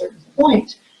to a certain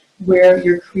point where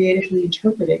you're creatively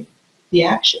interpreting the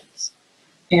actions,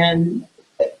 and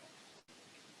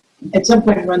at some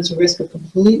point it runs the risk of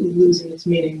completely losing its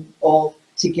meaning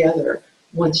altogether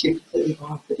once you've completely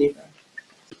gone off the deep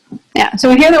end. Yeah,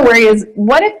 so here the worry is,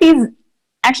 what if these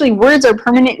actually words are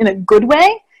permanent in a good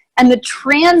way, and the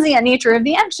transient nature of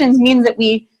the actions means that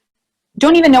we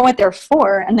don't even know what they're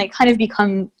for, and they kind of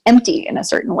become empty in a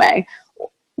certain way.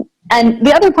 And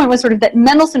the other point was sort of that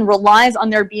Mendelssohn relies on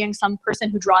there being some person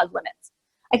who draws limits.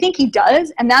 I think he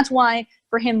does, and that's why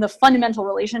for him the fundamental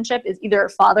relationship is either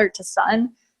father to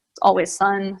son. It's always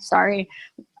son, sorry,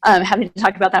 having to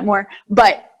talk about that more,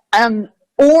 but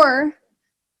or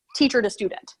teacher to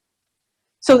student.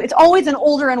 So it's always an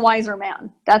older and wiser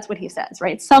man. That's what he says,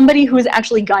 right? Somebody who is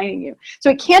actually guiding you. So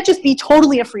it can't just be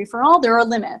totally a free-for-all. There are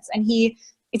limits, and he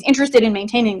is interested in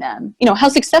maintaining them. You know, how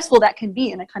successful that can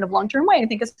be in a kind of long-term way, I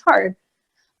think is hard.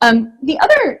 The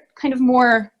other kind of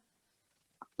more,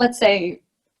 let's say,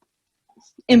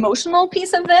 emotional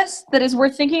piece of this that is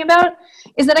worth thinking about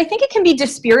is that I think it can be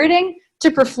dispiriting to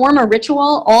perform a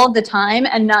ritual all the time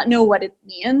and not know what it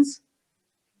means.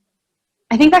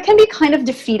 I think that can be kind of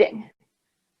defeating.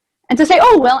 And to say,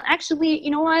 oh, well, actually,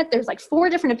 you know what? There's like 4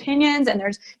 different opinions, and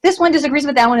there's this one disagrees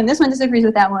with that one, and this one disagrees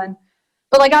with that one.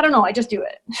 But like, I don't know, I just do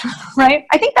it, right?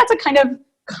 I think that's a kind of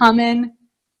common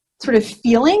sort of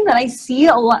feeling that I see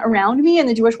a lot around me in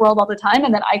the Jewish world all the time,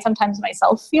 and that I sometimes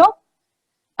myself feel.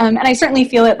 And I certainly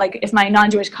feel it, like, if my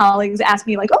non-Jewish colleagues ask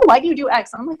me, like, oh, why do you do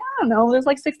X? I'm like, I don't know, there's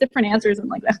like 6 different answers, and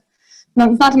like,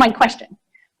 no, it's not my question.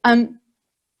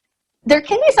 There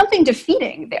can be something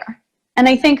defeating there. And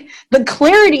I think the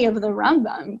clarity of the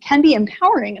Rambam can be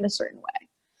empowering in a certain way,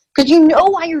 because you know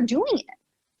why you're doing it.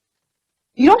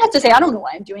 You don't have to say, I don't know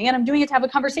why I'm doing it. I'm doing it to have a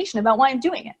conversation about why I'm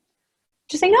doing it.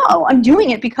 Just say, no, I'm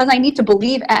doing it because I need to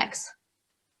believe X,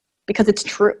 because it's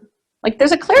true. Like,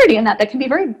 there's a clarity in that that can be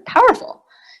very powerful.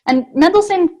 And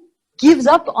Mendelssohn gives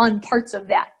up on parts of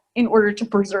that in order to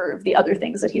preserve the other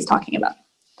things that he's talking about.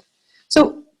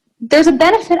 So there's a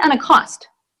benefit and a cost.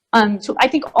 So I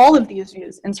think all of these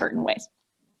views in certain ways.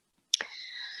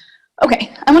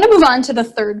 Okay, I'm going to move on to the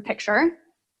third picture.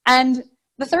 And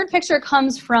the third picture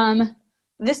comes from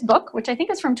this book, which I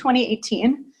think is from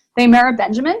 2018, by Mara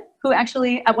Benjamin, who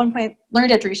actually at one point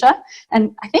learned at Drisha,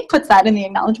 and I think puts that in the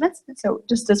acknowledgments. So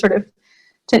just to sort of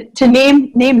to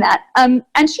name that. And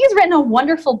she's written a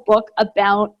wonderful book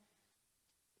about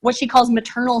what she calls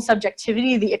maternal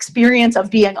subjectivity, the experience of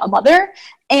being a mother,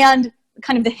 and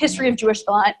kind of the history of Jewish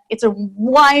thought. It's a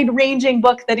wide-ranging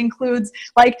book that includes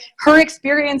like her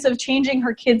experience of changing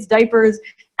her kids' diapers,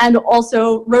 and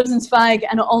also Rosenzweig,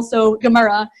 and also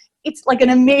Gemara. It's like an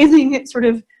amazing sort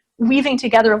of weaving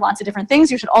together of lots of different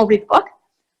things. You should all read the book.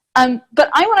 But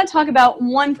I want to talk about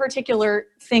one particular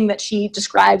thing that she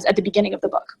describes at the beginning of the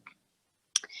book.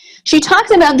 She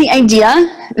talks about the idea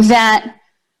that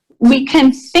we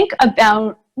can think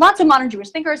about, lots of modern Jewish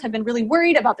thinkers have been really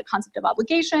worried about the concept of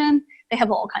obligation. They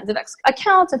have all kinds of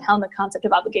accounts of how the concept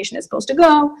of obligation is supposed to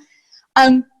go.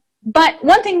 But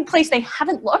one place they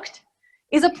haven't looked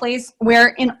is a place where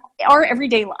in our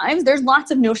everyday lives, there's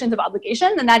lots of notions of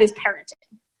obligation, and that is parenting.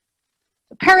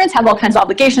 Parents have all kinds of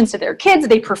obligations to their kids.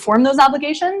 They perform those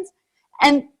obligations.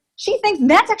 And she thinks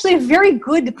that's actually a very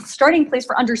good starting place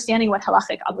for understanding what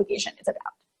halachic obligation is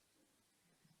about.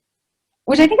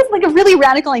 Which I think is like a really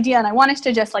radical idea, and I want us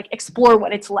to just like explore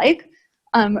what it's like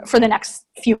for the next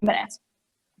few minutes.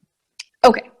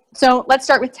 Okay, so let's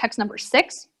start with text number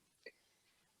 6.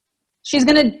 She's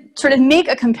going to sort of make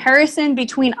a comparison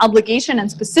between obligation, and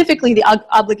specifically the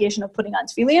obligation of putting on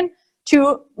tefillin,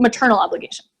 to maternal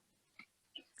obligation.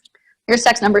 Here's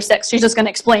text number 6. She's just going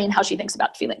to explain how she thinks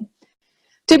about tefillin.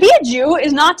 To be a Jew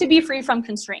is not to be free from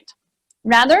constraint.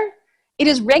 Rather, it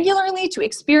is regularly to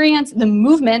experience the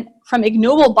movement from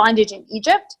ignoble bondage in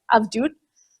Egypt, avdut,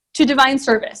 to divine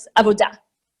service, avodah.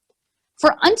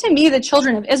 For unto me the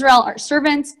children of Israel are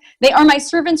servants. They are my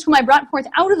servants whom I brought forth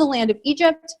out of the land of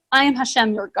Egypt. I am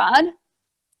Hashem, your God.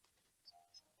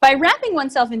 By wrapping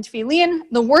oneself in tefillin,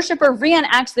 the worshiper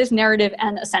reenacts this narrative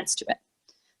and assents to it.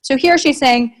 So here she's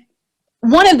saying,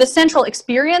 one of the central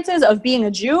experiences of being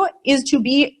a Jew is to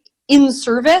be in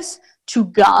service to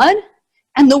God.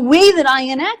 And the way that I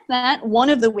enact that, one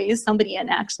of the ways somebody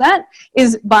enacts that,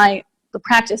 is by the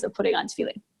practice of putting on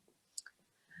tefillin.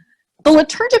 The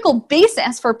liturgical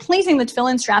basis for placing the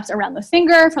tefillin straps around the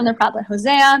finger from the prophet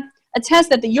Hosea attests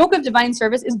that the yoke of divine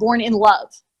service is born in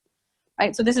love.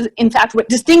 Right? So this is, in fact, what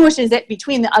distinguishes it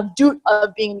between the avdut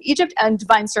of being in Egypt and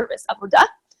divine service, avodah.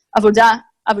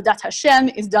 Avodat Hashem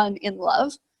is done in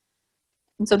love.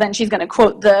 And so then she's going to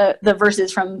quote the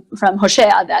verses from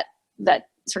Hosea that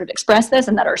sort of express this,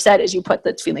 and that are said as you put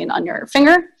the tefillin on your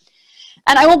finger.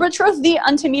 And I will betroth thee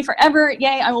unto me forever.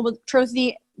 Yea, I will betroth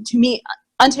thee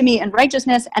unto me in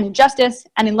righteousness and in justice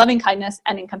and in loving kindness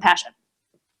and in compassion.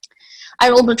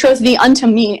 I will betroth thee unto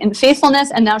me in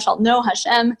faithfulness, and thou shalt know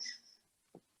Hashem.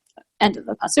 End of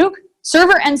the pasuk.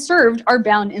 Server and served are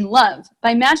bound in love.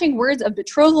 By matching words of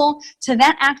betrothal to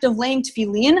that act of laying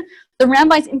tefillin, the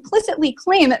rabbis implicitly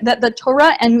claim that the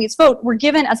Torah and mitzvot were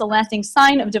given as a lasting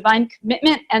sign of divine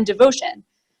commitment and devotion.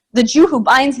 The Jew who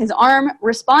binds his arm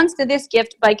responds to this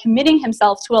gift by committing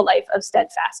himself to a life of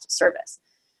steadfast service.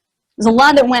 There's a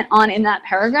lot that went on in that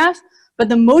paragraph, but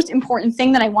the most important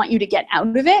thing that I want you to get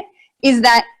out of it is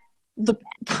that the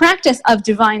practice of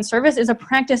divine service is a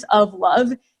practice of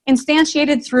love,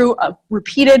 instantiated through a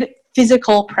repeated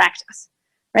physical practice,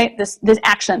 right? This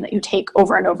action that you take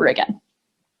over and over again.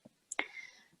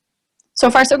 So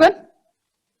far, so good?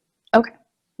 Okay,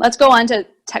 let's go on to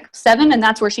text 7, and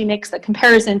that's where she makes the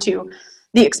comparison to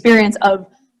the experience of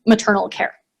maternal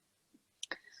care.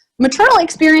 Maternal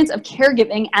experience of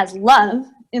caregiving as love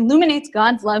illuminates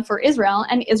God's love for Israel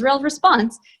and Israel's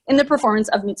response in the performance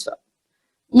of mitzvot.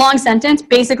 Long sentence,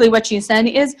 basically what she said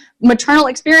is maternal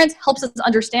experience helps us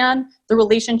understand the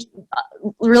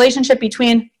relationship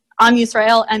between Am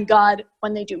Yisrael and God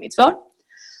when they do mitzvot.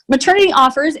 Maternity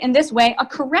offers, in this way, a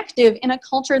corrective in a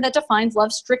culture that defines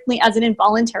love strictly as an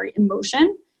involuntary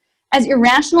emotion, as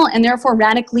irrational and therefore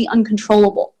radically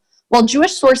uncontrollable. While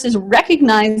Jewish sources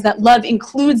recognize that love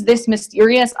includes this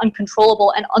mysterious,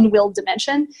 uncontrollable, and unwilled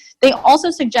dimension, they also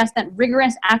suggest that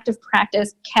rigorous active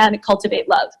practice can cultivate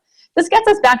love. This gets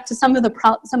us back to some of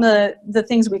the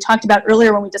things we talked about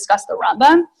earlier when we discussed the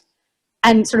Rambam,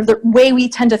 and sort of the way we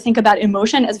tend to think about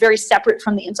emotion as very separate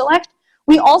from the intellect.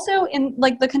 We also, in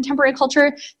like the contemporary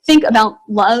culture, think about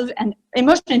love and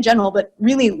emotion in general, but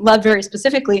really love very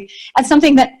specifically, as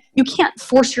something that you can't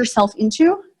force yourself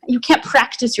into, you can't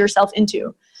practice yourself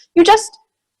into.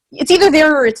 It's either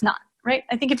there or it's not, right?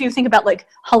 I think if you think about like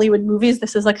Hollywood movies,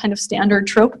 this is a kind of standard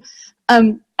trope.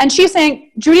 And she's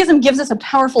saying Judaism gives us a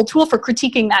powerful tool for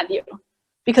critiquing that view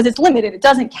because it's limited. It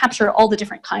doesn't capture all the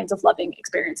different kinds of loving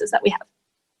experiences that we have.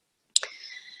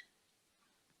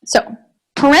 So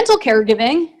parental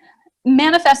caregiving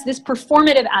manifests this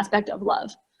performative aspect of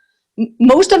love.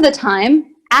 Most of the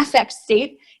time, affect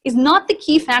state is not the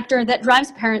key factor that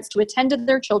drives parents to attend to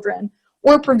their children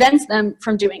or prevents them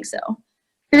from doing so.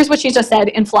 Here's what she just said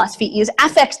in philosophy E's.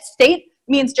 Affect state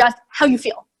means just how you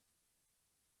feel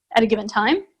at a given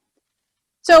time.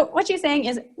 So what she's saying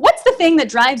is, what's the thing that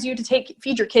drives you to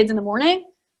feed your kids in the morning?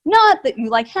 Not that you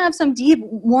like have some deep,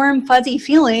 warm, fuzzy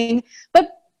feeling, but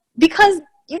because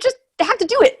you just have to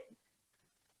do it.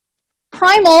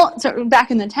 Primal, so back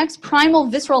in the text, primal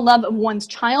visceral love of one's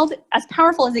child, as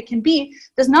powerful as it can be,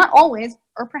 does not always,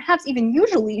 or perhaps even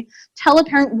usually, tell a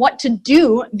parent what to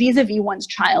do vis-a-vis one's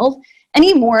child,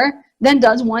 any more than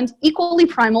does one's equally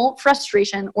primal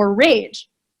frustration or rage.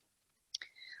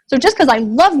 So just because I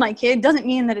love my kid doesn't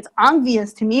mean that it's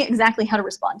obvious to me exactly how to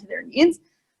respond to their needs,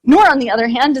 nor on the other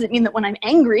hand does it mean that when I'm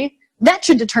angry, that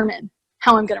should determine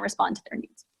how I'm going to respond to their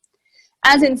needs.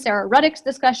 As in Sarah Ruddick's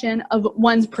discussion of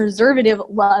one's preservative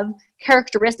love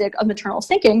characteristic of maternal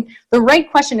thinking, the right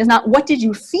question is not what did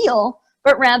you feel,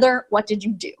 but rather what did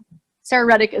you do?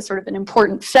 Sarah Ruddick is sort of an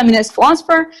important feminist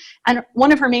philosopher, and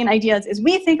one of her main ideas is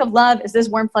we think of love as this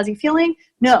warm, fuzzy feeling.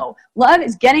 No, love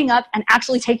is getting up and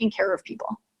actually taking care of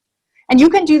people. And you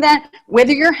can do that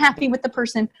whether you're happy with the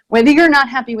person, whether you're not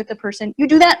happy with the person. You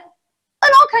do that in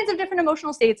all kinds of different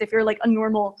emotional states if you're like a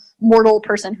normal mortal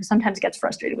person who sometimes gets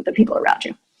frustrated with the people around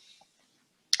you.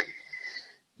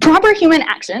 Proper human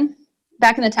action,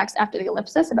 back in the text after the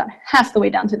ellipsis, about half the way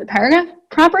down through the paragraph,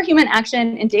 proper human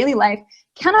action in daily life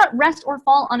cannot rest or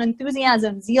fall on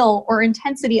enthusiasm, zeal, or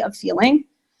intensity of feeling.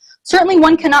 Certainly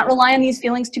one cannot rely on these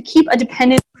feelings to keep a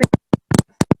dependent.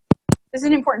 This is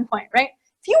an important point, right?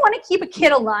 If you want to keep a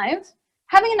kid alive,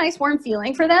 having a nice warm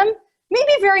feeling for them may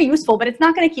be very useful, but it's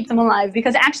not going to keep them alive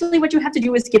because actually what you have to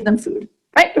do is give them food,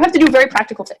 right? You have to do very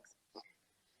practical things.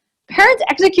 Parents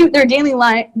execute their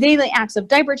daily acts of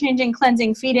diaper changing,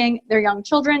 cleansing, feeding their young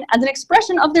children as an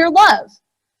expression of their love,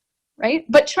 right?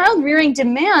 But child rearing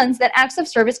demands that acts of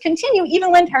service continue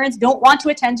even when parents don't want to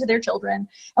attend to their children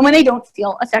and when they don't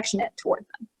feel affectionate toward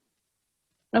them.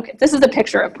 Okay, this is a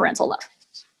picture of parental love.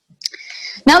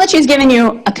 Now that she's given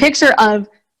you a picture of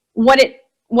what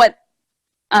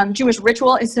Jewish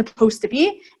ritual is supposed to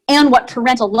be and what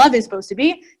parental love is supposed to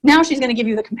be, now she's going to give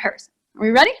you the comparison. Are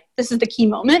we ready? This is the key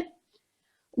moment.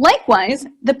 Likewise,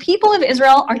 the people of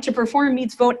Israel are to perform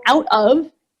mitzvot out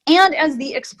of and as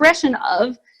the expression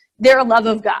of their love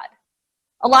of God.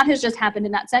 A lot has just happened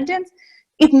in that sentence.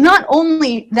 It's not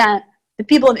only that the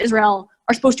people of Israel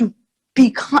are supposed to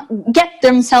get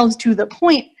themselves to the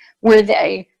point where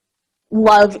they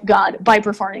love God by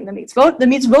performing the mitzvot. The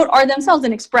mitzvot are themselves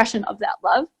an expression of that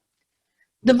love.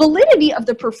 The validity of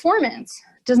the performance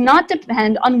does not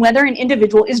depend on whether an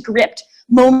individual is gripped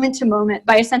moment to moment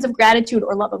by a sense of gratitude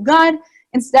or love of God.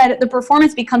 Instead, the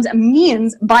performance becomes a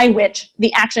means by which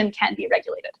the action can be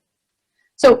regulated.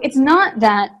 So it's not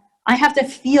that I have to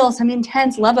feel some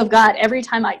intense love of God every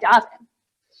time I daven.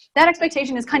 That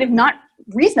expectation is kind of not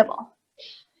reasonable.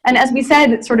 And as we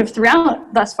said sort of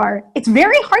throughout thus far, it's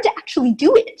very hard to actually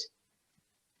do it.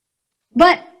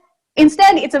 But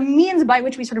instead, it's a means by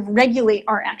which we sort of regulate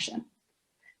our action.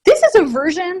 This is a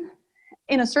version,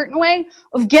 in a certain way,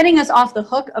 of getting us off the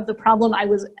hook of the problem I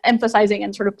was emphasizing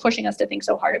and sort of pushing us to think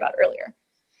so hard about earlier.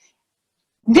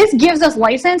 This gives us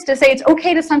license to say it's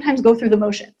okay to sometimes go through the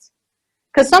motions.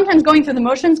 Because sometimes going through the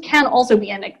motions can also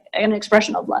be an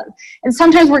expression of love. And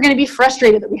sometimes we're going to be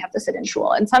frustrated that we have to sit in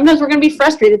shul. And sometimes we're going to be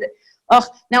frustrated that, oh,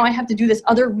 now I have to do this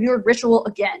other weird ritual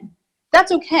again.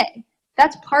 That's okay.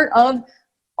 That's part of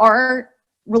our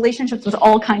relationships with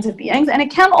all kinds of beings. And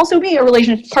it can also be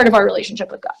part of our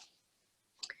relationship with God.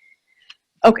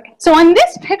 Okay, so on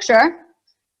this picture,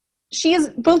 she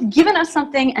has both given us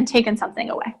something and taken something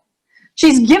away.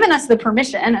 She's given us the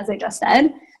permission, as I just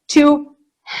said, to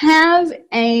have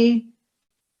a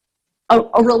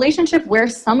relationship where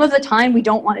some of the time we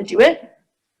don't want to do it.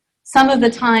 Some of the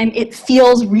time it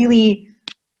feels really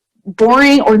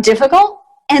boring or difficult,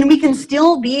 and we can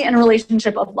still be in a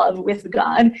relationship of love with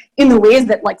God in the ways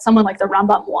that like someone like the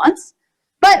Rambam wants,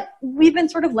 but we've been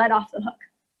sort of let off the hook.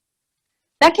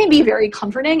 That can be very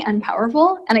comforting and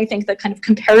powerful, and I think the kind of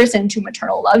comparison to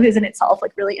maternal love is in itself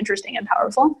like really interesting and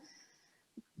powerful.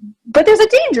 But there's a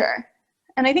danger.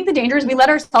 And I think the danger is we let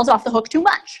ourselves off the hook too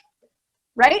much,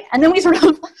 right? And then we sort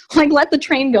of like let the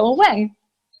train go away.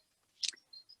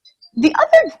 The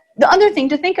other thing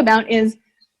to think about is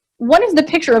what is the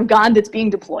picture of God that's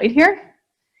being deployed here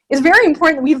is very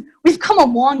important. We've come a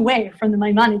long way from the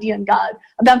Maimonidean God,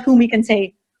 about whom we can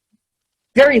say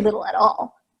very little at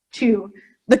all, to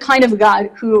the kind of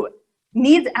God who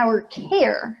needs our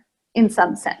care in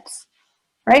some sense,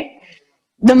 right?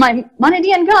 The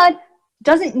Maimonidean God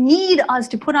doesn't need us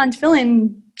to put on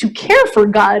tefillin to care for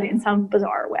God in some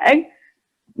bizarre way.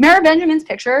 Mara Benjamin's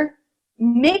picture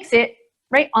makes it,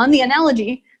 right, on the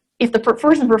analogy, if the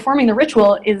person performing the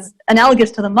ritual is analogous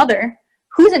to the mother,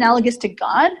 who's analogous to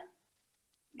God?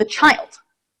 The child.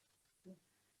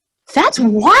 That's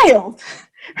wild,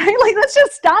 right? Like, let's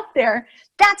just stop there.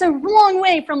 That's a long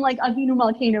way from like Avinu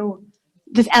Malkeinu,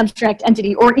 this abstract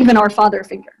entity, or even our father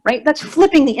figure, right? That's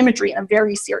flipping the imagery in a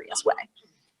very serious way.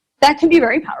 That can be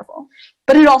very powerful,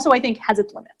 but it also, I think, has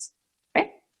its limits,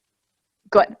 right?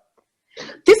 Good.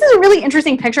 This is a really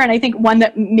interesting picture, and I think one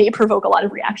that may provoke a lot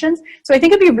of reactions. So I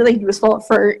think it'd be really useful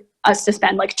for us to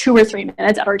spend like 2 or 3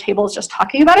 minutes at our tables just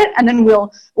talking about it, and then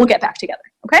we'll get back together.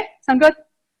 Okay? Sound good?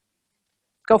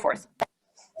 Go forth.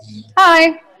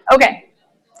 Hi. Okay.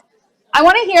 I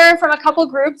want to hear from a couple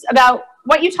groups about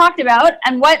what you talked about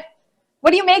and what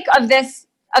do you make of this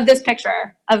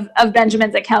picture of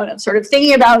Benjamin's account of sort of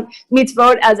thinking about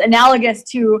mitzvot as analogous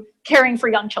to caring for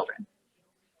young children.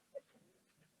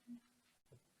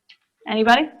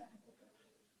 Anybody?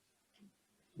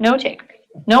 No take.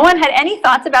 No one had any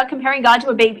thoughts about comparing God to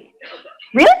a baby.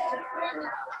 Really?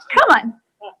 Come on.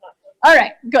 All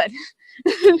right, good.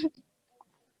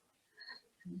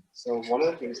 So one of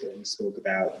the things that we spoke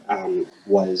about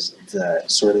was the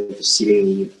sort of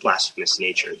seemingly blasphemous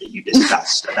nature that you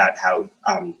discussed about how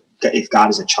if God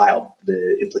is a child,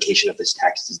 the implication of this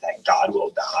text is that God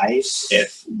will die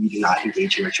if we do not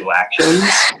engage in ritual actions,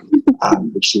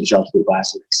 which seems relatively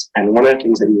blasphemous. And one of the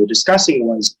things that we were discussing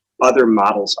was other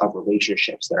models of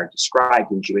relationships that are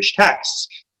described in Jewish texts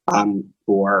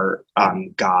for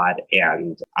God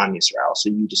and Am Yisrael. So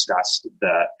you discussed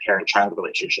the parent-child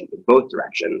relationship in both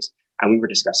directions, and we were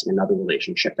discussing another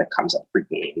relationship that comes up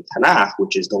frequently in Tanakh,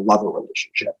 which is the lover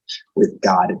relationship with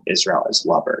God and Israel as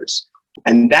lovers.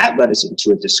 And that led us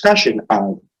into a discussion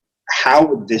of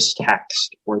how this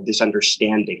text or this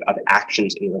understanding of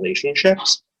actions in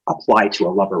relationships apply to a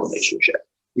lover relationship.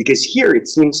 Because here it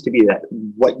seems to be that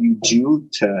what you do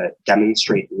to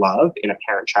demonstrate love in a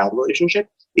parent-child relationship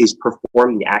is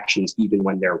perform the actions even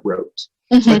when they're rote.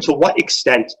 But to what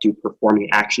extent do performing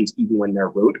actions even when they're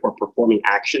rote or performing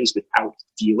actions without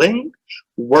feeling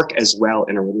work as well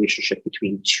in a relationship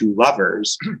between two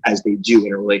lovers as they do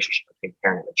in a relationship between a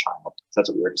parent and a child? So that's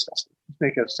what we were discussing.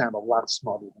 Make us sound a lot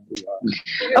smarter than we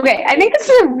are. Okay, I think this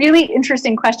is a really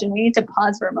interesting question. We need to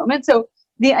pause for a moment. So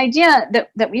the idea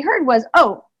that we heard was,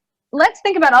 oh, let's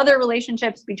think about other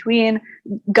relationships between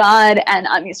God and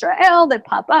Am Yisrael that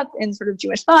pop up in sort of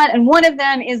Jewish thought, and one of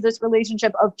them is this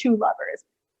relationship of two lovers.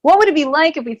 What would it be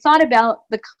like if we thought about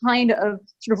the kind of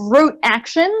sort of rote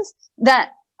actions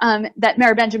that that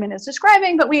Mara Benjamin is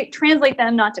describing, but we translate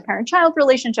them not to parent-child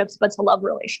relationships, but to love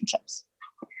relationships?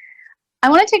 I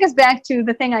want to take us back to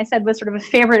the thing I said was sort of a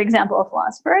favorite example of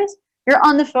philosophers. You're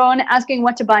on the phone asking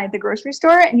what to buy at the grocery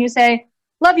store, and you say,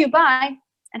 "Love you, bye,"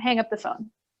 and hang up the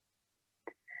phone.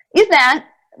 Is that,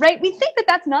 right? We think that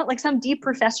that's not like some deep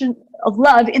profession of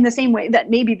love in the same way that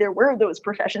maybe there were those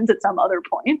professions at some other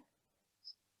point.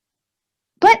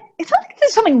 But it's not like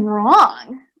there's something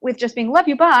wrong with just being love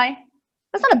you, bye.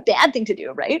 That's not a bad thing to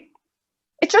do, right?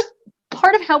 It's just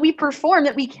part of how we perform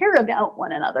that we care about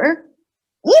one another,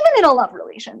 even in a love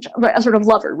relationship, a sort of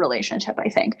lover relationship, I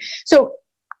think. So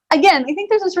again, I think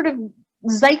there's a sort of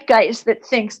zeitgeist that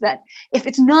thinks that if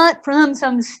it's not from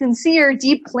some sincere,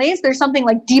 deep place, there's something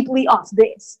like deeply off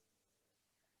base.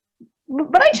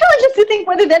 But I challenge us to think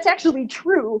whether that's actually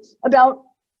true about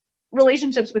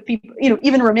relationships with people,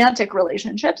 even romantic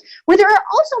relationships, where there are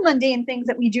also mundane things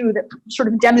that we do that sort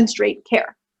of demonstrate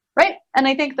care, right? And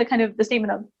I think the kind of the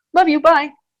statement of "love you,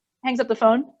 bye," hangs up the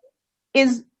phone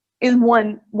is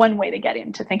one way to get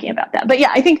into thinking about that. But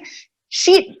yeah, I think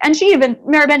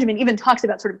Mara Benjamin even talks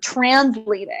about sort of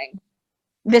translating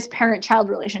this parent-child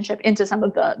relationship into some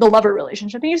of the lover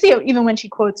relationship. And you see, even when she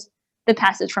quotes the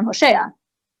passage from Hosea,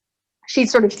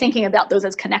 she's sort of thinking about those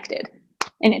as connected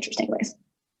in interesting ways.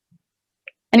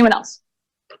 Anyone else?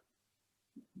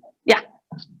 Yeah.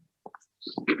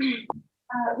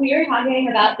 We were talking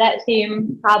about that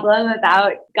same problem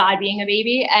about God being a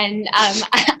baby, and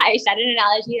I said an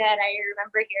analogy that I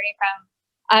remember hearing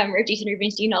from Jason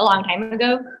Rubenstein a long time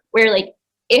ago, where like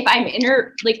if I'm in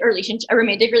a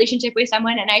romantic relationship with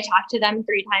someone and I talk to them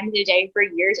 3 times a day for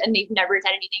years and they've never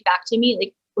said anything back to me,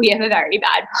 like we have a very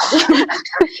bad problem.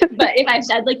 But if I've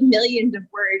said like millions of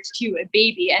words to a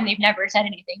baby and they've never said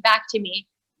anything back to me,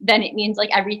 then it means like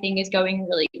everything is going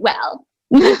really well.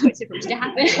 That's what's supposed to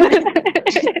happen.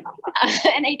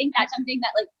 And I think that's something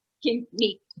that like can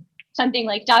make something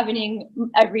like davening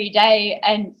every day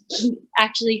and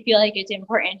actually feel like it's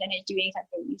important and it's doing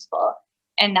something useful.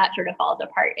 And that sort of falls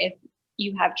apart if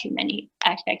you have too many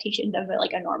expectations of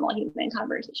like a normal human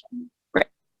conversation.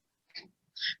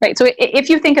 Right. So if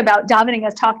you think about davening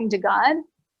as talking to God,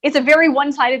 it's a very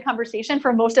one-sided conversation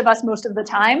for most of us most of the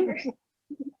time.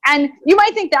 And you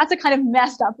might think that's a kind of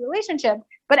messed up relationship,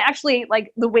 but actually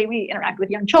like the way we interact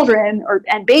with young children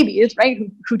and babies, right,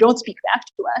 who don't speak back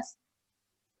to us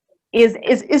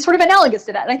is sort of analogous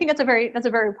to that. And I think that's a very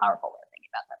powerful way of thinking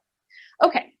about that.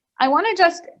 Okay. I want to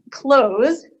just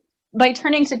close by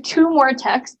turning to two more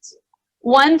texts.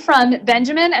 One from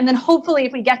Benjamin, and then hopefully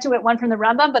if we get to it, one from the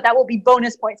Rambam, but that will be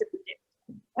bonus points if we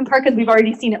do, in part because we've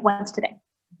already seen it once today.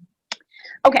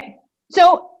 Okay,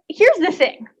 so here's the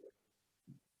thing.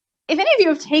 If any of you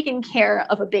have taken care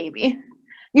of a baby,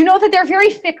 you know that they're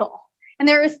very fickle, and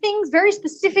there are things, very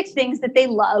specific things that they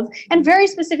love, and very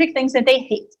specific things that they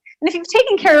hate. And if you've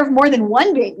taken care of more than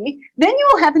one baby, then you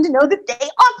will happen to know that they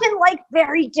often like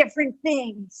very different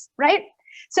things, right?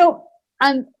 So,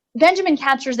 Benjamin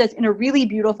captures this in a really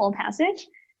beautiful passage,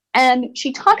 and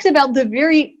she talks about the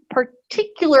very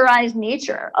particularized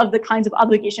nature of the kinds of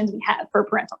obligations we have for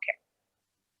parental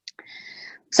care.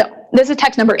 So this is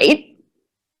text number 8.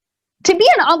 To be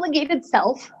an obligated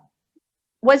self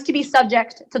was to be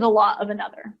subject to the law of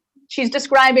another. She's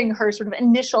describing her sort of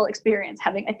initial experience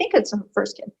having, I think it's her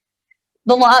first kid,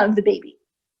 the law of the baby.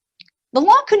 The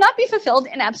law could not be fulfilled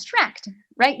in abstract,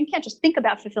 right? You can't just think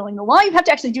about fulfilling the law. You have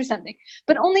to actually do something,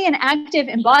 but only in active,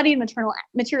 embodied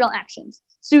material actions: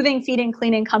 soothing, feeding,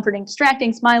 cleaning, comforting,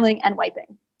 distracting, smiling, and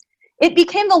wiping. It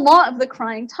became the law of the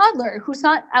crying toddler who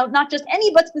sought out not just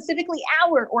any, but specifically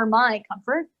our or my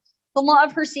comfort. The law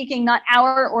of her seeking not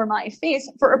our or my face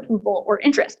for approval or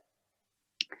interest.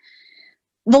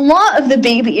 The law of the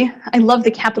baby, I love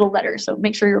the capital letters, so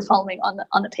make sure you're following on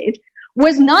the page,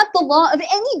 was not the law of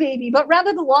any baby, but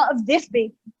rather the law of this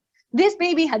baby. This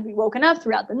baby had been woken up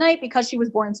throughout the night because she was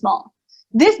born small.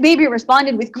 This baby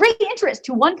responded with great interest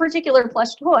to one particular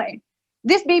plush toy.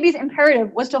 This baby's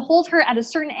imperative was to hold her at a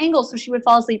certain angle so she would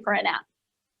fall asleep for a nap.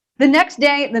 The next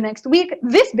day, the next week,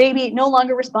 this baby no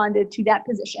longer responded to that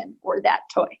position or that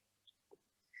toy.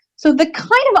 So the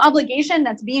kind of obligation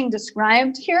that's being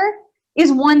described here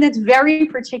is one that's very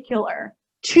particular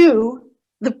to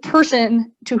the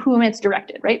person to whom it's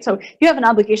directed, right? So you have an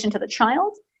obligation to the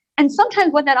child, and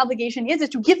sometimes what that obligation is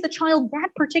to give the child that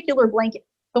particular blanket,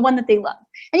 the one that they love.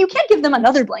 And you can't give them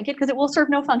another blanket because it will serve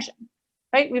no function,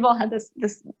 right? We've all had this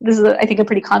is, I think, a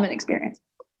pretty common experience.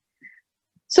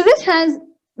 So this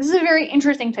is a very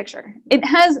interesting picture. It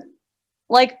has,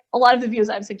 like a lot of the views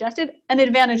I've suggested, an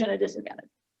advantage and a disadvantage.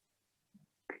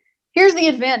 Here's the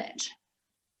advantage.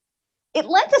 It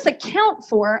lets us account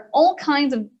for all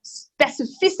kinds of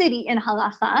specificity in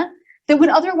halacha that would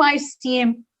otherwise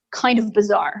seem kind of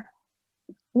bizarre.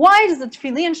 Why does the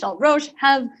tefillin shel rosh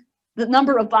have the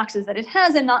number of boxes that it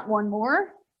has and not one more?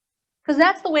 Because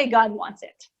that's the way God wants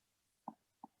it.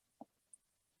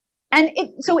 And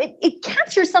it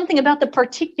captures something about the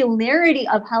particularity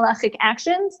of halachic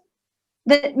actions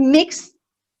that makes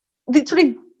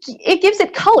it gives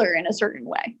it color in a certain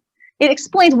way. It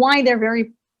explains why they're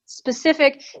very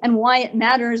specific and why it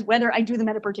matters whether I do them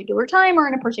at a particular time or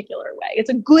in a particular way. It's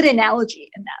a good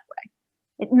analogy in that way.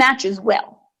 It matches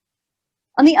well.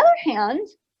 On the other hand,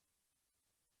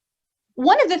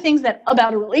 one of the things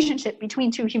about a relationship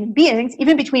between two human beings,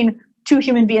 even between two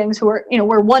human beings who are,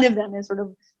 where one of them is sort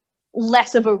of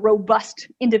less of a robust,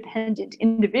 independent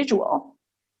individual,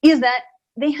 is that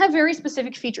they have very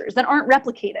specific features that aren't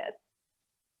replicated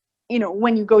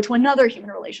when you go to another human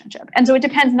relationship. And so it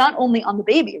depends not only on the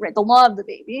baby, right, the law of the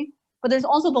baby, but there's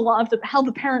also the law of how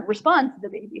the parent responds to the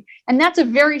baby. And that's a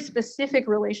very specific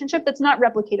relationship that's not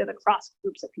replicated across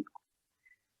groups of people,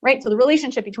 right? So the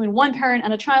relationship between one parent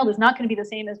and a child is not going to be the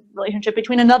same as the relationship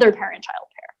between another parent-child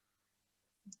pair.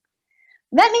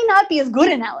 That may not be as good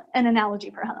an analogy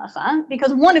for halacha,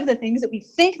 because one of the things that we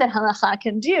think that halacha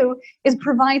can do is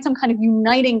provide some kind of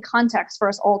uniting context for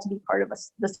us all to be part of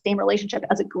the same relationship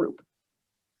as a group.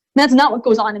 And that's not what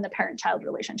goes on in the parent-child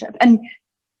relationship. And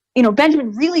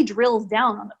Benjamin really drills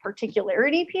down on the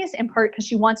particularity piece, in part because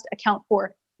she wants to account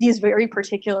for these very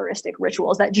particularistic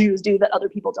rituals that Jews do that other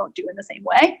people don't do in the same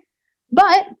way.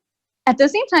 But at the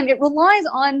same time,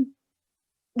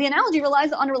 the analogy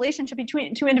relies on a relationship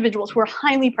between two individuals who are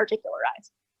highly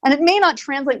particularized. And it may not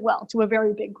translate well to a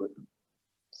very big group.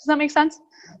 Does that make sense?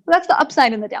 So that's the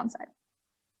upside and the downside.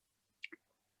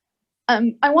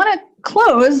 I want to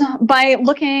close by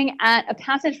looking at a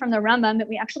passage from the Rambam that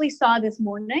we actually saw this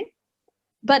morning,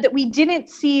 but that we didn't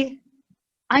see.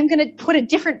 I'm going to put a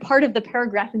different part of the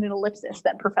paragraph in an ellipsis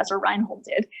that Professor Reinhold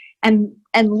did and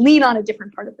lean on a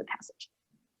different part of the passage.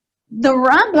 The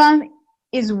Rambam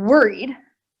is worried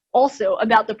also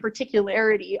about the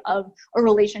particularity of a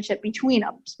relationship between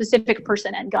a specific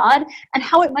person and God and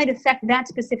how it might affect that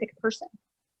specific person.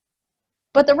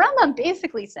 But the Rambam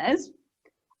basically says,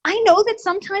 I know that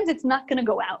sometimes it's not going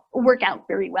to work out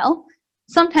very well.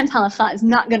 Sometimes Halakhah is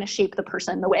not going to shape the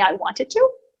person the way I want it to.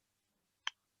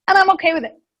 And I'm okay with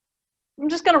it. I'm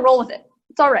just going to roll with it.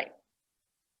 It's all right.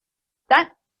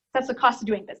 That's the cost of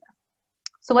doing business.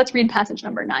 So let's read passage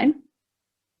number 9.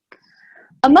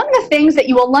 Among the things that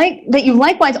you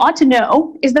likewise ought to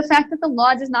know is the fact that the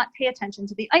law does not pay attention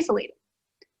to the isolated.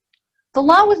 The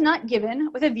law was not given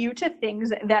with a view to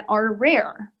things that are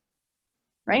rare,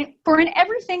 right? For in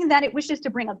everything that it wishes to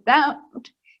bring about,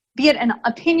 be it an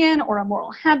opinion or a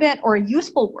moral habit or a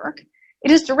useful work,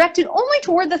 it is directed only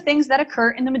toward the things that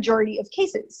occur in the majority of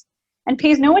cases and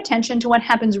pays no attention to what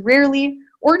happens rarely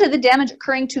or to the damage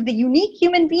occurring to the unique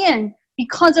human being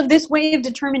because of this way of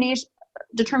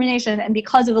determination and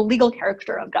because of the legal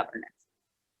character of governance.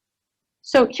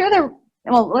 So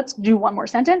let's do one more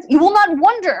sentence. You will not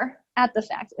wonder at the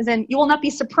fact, as in you will not be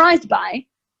surprised by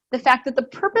the fact that the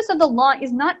purpose of the law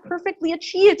is not perfectly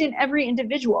achieved in every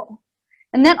individual.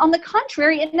 And that on the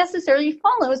contrary, it necessarily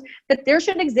follows that there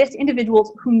should exist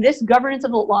individuals whom this governance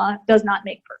of the law does not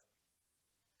make perfect.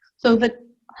 So the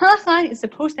Halakhah is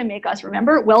supposed to make us,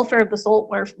 remember, welfare of the soul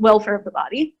or welfare of the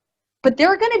body. But there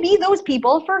are going to be those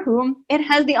people for whom it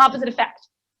has the opposite effect.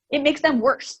 It makes them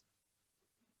worse.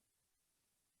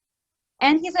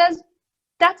 And he says,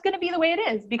 that's going to be the way it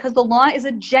is because the law is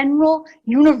a general,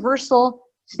 universal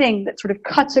thing that sort of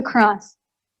cuts across.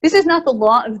 This is not the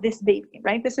law of this baby,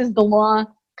 right? This is the law,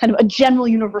 kind of a general,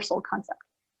 universal concept.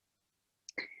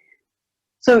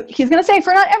 So he's going to say,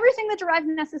 for not everything that derives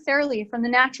necessarily from the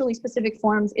naturally specific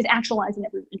forms is actualized in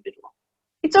every individual.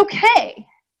 It's okay.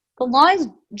 The law is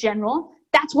general.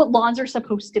 That's what laws are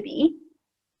supposed to be.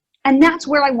 And that's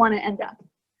where I want to end up.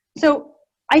 So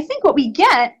I think what we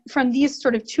get from these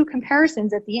sort of two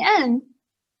comparisons at the end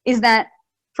is that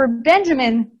for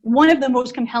Benjamin, one of the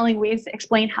most compelling ways to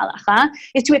explain Halakhah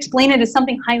is to explain it as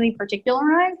something highly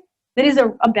particularized that is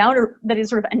that is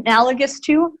sort of analogous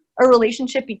to a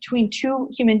relationship between two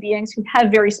human beings who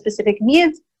have very specific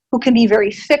needs, who can be very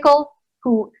fickle,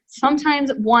 who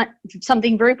sometimes want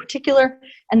something very particular,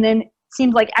 and then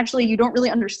seems like actually you don't really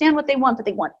understand what they want, but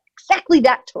they want exactly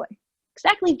that toy,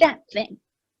 exactly that thing.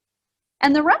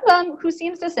 And the Rambam, who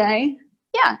seems to say,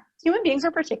 yeah, human beings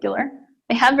are particular.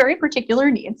 They have very particular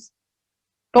needs.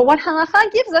 But what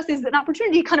Halakhah gives us is an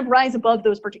opportunity to kind of rise above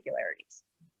those particularities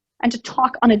and to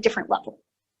talk on a different level.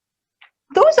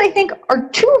 Those, I think, are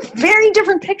two very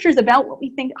different pictures about what we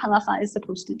think Halakhah is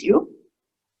supposed to do.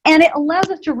 And it allows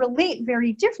us to relate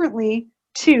very differently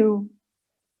to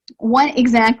what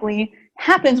exactly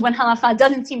happens when Halakhah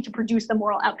doesn't seem to produce the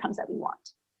moral outcomes that we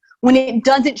want, when it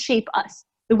doesn't shape us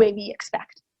the way we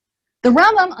expect. The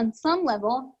Rambam, on some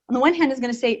level, on the one hand, is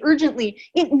going to say urgently,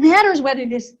 it matters whether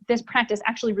this practice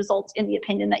actually results in the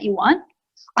opinion that you want.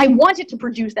 I want it to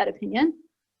produce that opinion,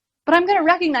 but I'm going to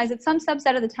recognize that some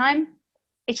subset of the time,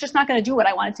 it's just not going to do what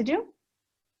I want it to do.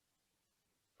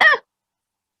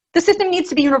 The system needs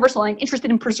to be universal. I'm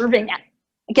interested in preserving that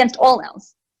against all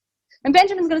else. And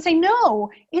Benjamin's going to say, no,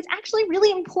 it's actually really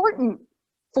important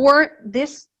for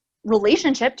this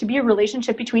relationship to be a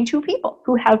relationship between two people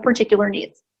who have particular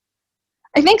needs.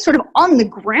 I think sort of on the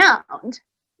ground,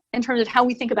 in terms of how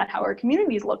we think about how our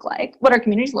communities look like, what our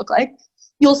communities look like,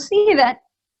 you'll see that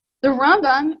the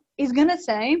Rambam is going to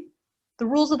say the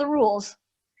rules are the rules.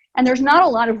 And there's not a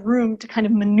lot of room to kind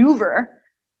of maneuver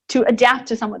to adapt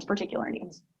to someone's particular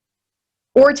needs,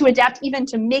 or to adapt even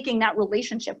to making that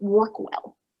relationship work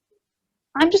well.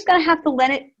 I'm just going to have to let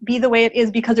it be the way it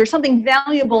is because there's something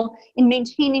valuable in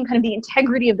maintaining kind of the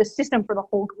integrity of the system for the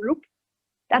whole group.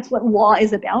 That's what law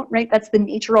is about, right? That's the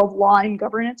nature of law and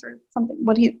governance or something,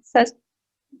 what he says.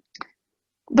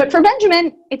 But for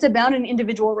Benjamin, it's about an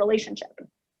individual relationship.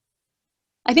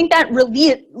 I think that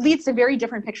really leads to very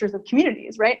different pictures of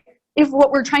communities, right? If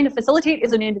what we're trying to facilitate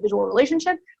is an individual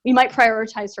relationship, we might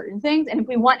prioritize certain things. And if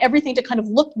we want everything to kind of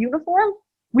look uniform,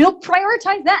 we'll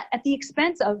prioritize that at the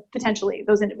expense of potentially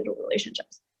those individual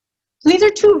relationships. So these are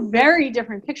two very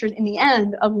different pictures in the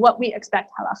end of what we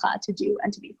expect Halakhah to do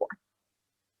and to be for.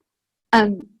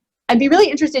 I'd be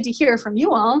really interested to hear from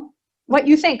you all what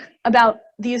you think about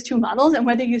these two models and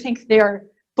whether you think they're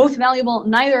both valuable,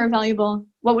 neither are valuable?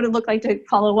 What would it look like to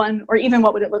follow one, or even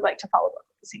what would it look like to follow both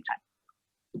at the same time?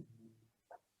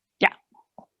 Yeah.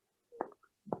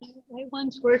 I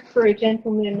once worked for a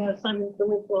gentleman, Simon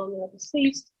Blumenthal,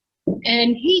 deceased,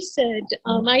 and he said,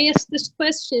 I asked this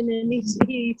question, and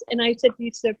and I said,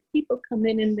 these are people come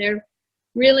in and they're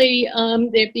really,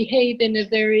 they behave in a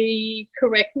very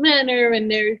correct manner,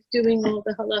 and they're doing all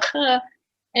the halakhah,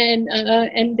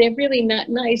 and they're really not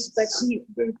nice. But he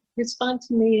responded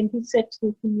to me, and he said to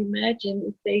me, "Can you imagine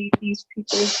if these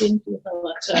people didn't do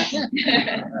halakhah?"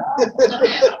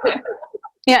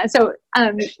 Yeah, so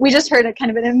we just heard a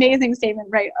kind of an amazing statement,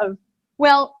 right, of,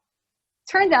 well,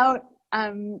 turns out,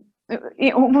 aren't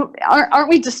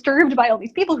we disturbed by all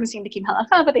these people who seem to keep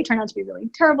halakhah, but they turn out to be really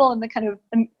terrible? And the kind of,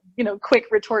 quick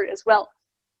retort as well,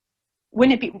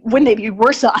 wouldn't they be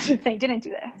worse off if they didn't do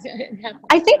this?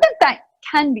 I think that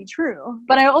can be true,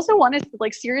 but I also wanted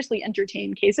to seriously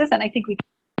entertain cases, and I think we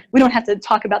don't have to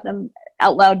talk about them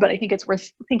out loud, but I think it's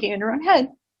worth thinking in your own head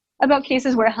about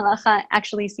cases where halakhah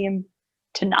actually seem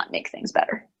to not make things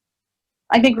better.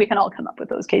 I think we can all come up with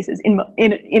those cases in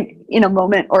a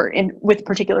moment, or with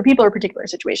particular people or particular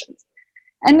situations.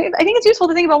 And I think it's useful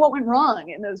to think about what went wrong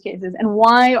in those cases and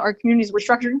why our communities were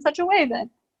structured in such a way that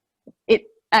it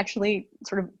actually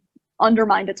sort of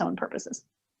undermined its own purposes.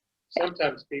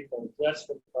 Sometimes people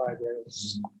justify their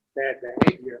bad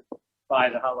behavior by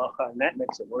the halakhah, and that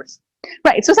makes it worse.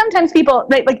 Right. So sometimes people,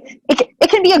 it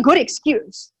can be a good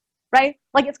excuse, right?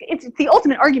 It's the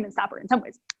ultimate argument stopper in some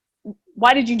ways.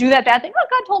 Why did you do that bad thing? Oh,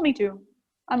 God told me to.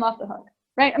 I'm off the hook,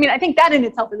 right? I mean, I think that in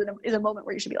itself is a moment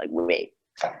where you should be like, wait,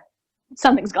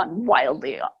 something's gone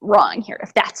wildly wrong here,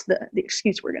 if that's the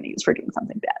excuse we're going to use for doing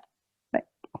something bad. Right?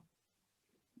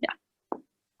 Yeah.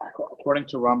 According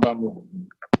to Rambam,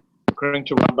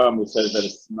 it says that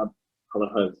it's not,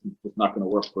 halakhah is not going to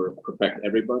work for perfect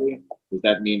everybody. Does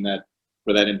that mean that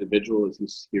for that individual,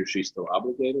 is he or she still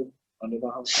obligated under the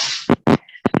halakhah?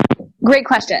 Great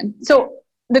question. So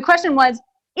the question was,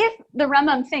 if the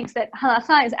Rambam thinks that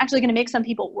halakhah is actually going to make some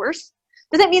people worse,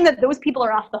 does that mean that those people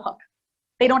are off the hook?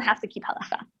 They don't have to keep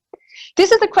halakhah.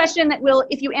 This is a question that will,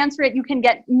 if you answer it, you can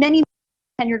get many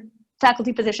tenured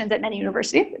faculty positions at many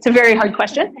universities. It's a very hard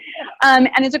question. And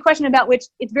it's a question about which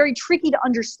it's very tricky to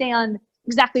understand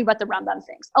exactly what the Rambam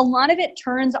thinks. A lot of it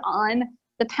turns on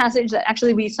the passage that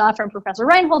actually we saw from Professor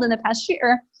Reinhold in the past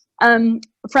year, from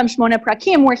Shmona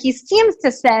Prakim, where he seems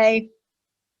to say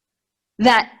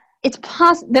that it's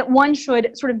possible that one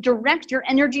should sort of direct your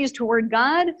energies toward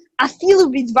God,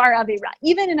 afilu bidvar avera.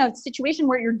 Even in a situation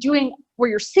where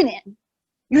you're sinning,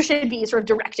 you should be sort of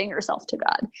directing yourself to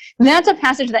God. And that's a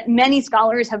passage that many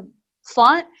scholars have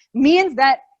thought means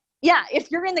that, yeah,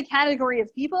 if you're in the category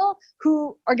of people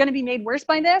who are going to be made worse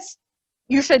by this,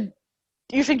 you should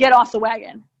get off the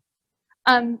wagon.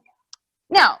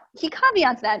 Now, he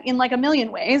caveats that in a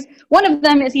million ways. One of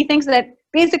them is he thinks that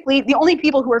basically the only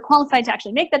people who are qualified to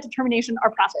actually make that determination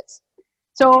are prophets.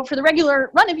 So for the regular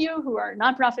run of you who are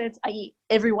not prophets, i.e.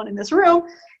 everyone in this room,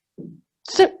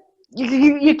 so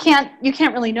you can't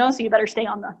really know, so you better stay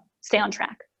on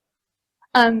track.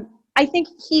 I think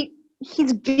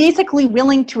he's basically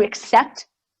willing to accept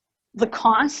the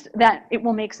cost that it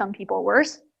will make some people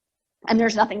worse, and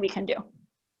there's nothing we can do.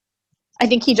 I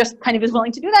think he just kind of is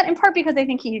willing to do that, in part because I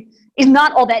think he is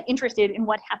not all that interested in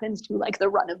what happens to the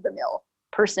run-of-the-mill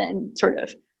person sort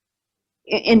of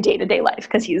in day-to-day life,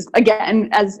 because he's, again,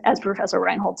 as Professor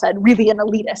Reinhold said, really an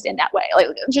elitist in that way. I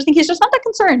just think he's just not that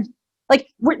concerned.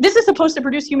 This is supposed to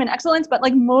produce human excellence, but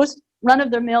most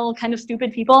run-of-the-mill kind of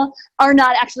stupid people are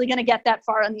not actually going to get that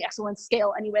far on the excellence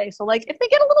scale anyway. So if they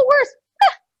get a little worse,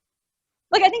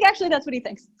 I think actually that's what he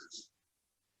thinks.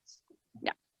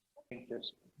 Yeah. I think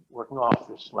just working off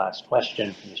this last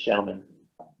question from this gentleman,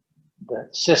 the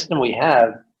system we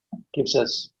have gives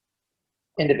us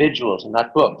individuals, and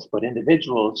not books, but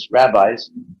individuals, rabbis,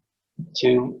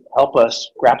 to help us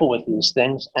grapple with these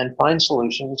things and find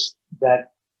solutions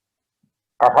that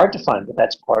are hard to find, but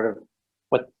that's part of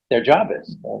what their job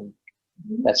is. And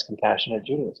that's compassionate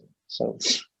Judaism. So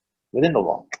within the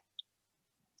law.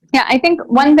 Yeah, I think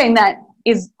one thing that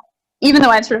is, even though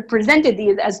I've sort of presented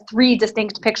these as three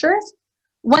distinct pictures,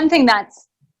 one thing that's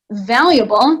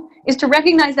valuable is to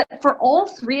recognize that for all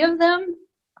three of them,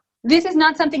 this is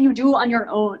not something you do on your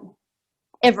own,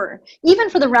 ever. Even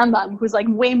for the Rambam, who's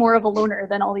way more of a loner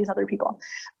than all these other people.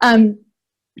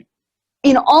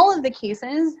 In all of the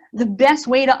cases, the best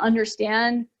way to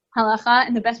understand halakhah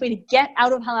and the best way to get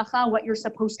out of halakhah what you're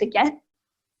supposed to get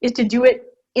is to do it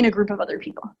in a group of other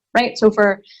people, right? So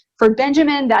for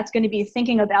Benjamin, that's going to be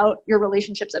thinking about your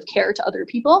relationships of care to other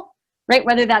people. right?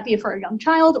 Whether that be for a young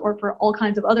child or for all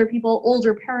kinds of other people,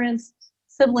 older parents,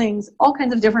 siblings, all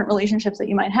kinds of different relationships that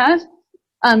you might have.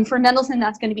 For Mendelssohn,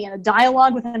 that's going to be in a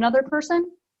dialogue with another person.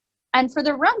 And for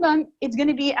the Rambam, it's going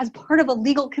to be as part of a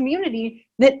legal community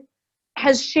that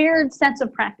has shared sets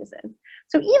of practices.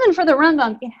 So even for the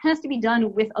Rambam, it has to be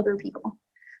done with other people.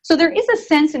 So there is a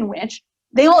sense in which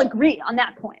they all agree on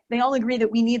that point. They all agree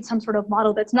that we need some sort of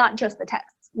model that's not just the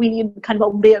texts. We need kind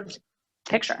of a lived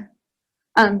picture.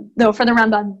 Though for the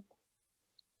Rambam,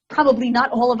 probably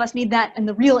not all of us need that, and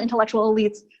the real intellectual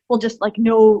elites will just like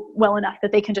know well enough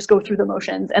that they can just go through the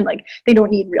motions and like they don't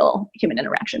need real human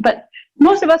interaction. But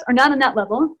most of us are not on that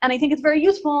level, and I think it's very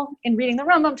useful in reading the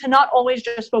Rambam to not always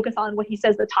just focus on what he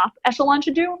says the top echelon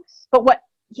should do, but what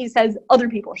he says other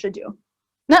people should do.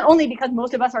 Not only because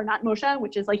most of us are not Moshe,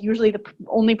 which is like usually the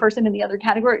only person in the other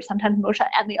category, sometimes Moshe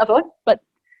and the Avot, but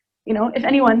you know, if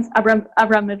anyone's Avraham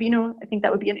Avinu, I think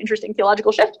that would be an interesting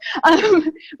theological shift,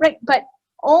 right? But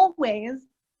always,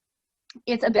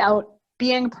 it's about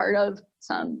being part of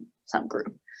some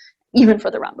group, even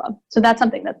for the Rambam. So that's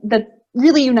something that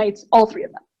really unites all three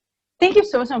of them. Thank you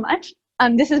so much.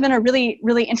 This has been a really,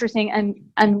 really interesting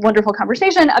and wonderful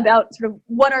conversation about sort of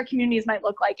what our communities might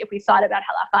look like if we thought about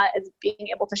Halakhah as being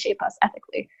able to shape us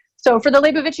ethically. So for the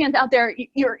Leibovitchians out there,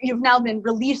 you've now been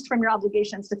released from your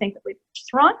obligations to think that Leibovitch is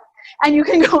wrong, and you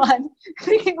can go on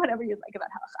thinking whatever you'd like about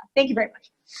Halakhah. Thank you very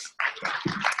much.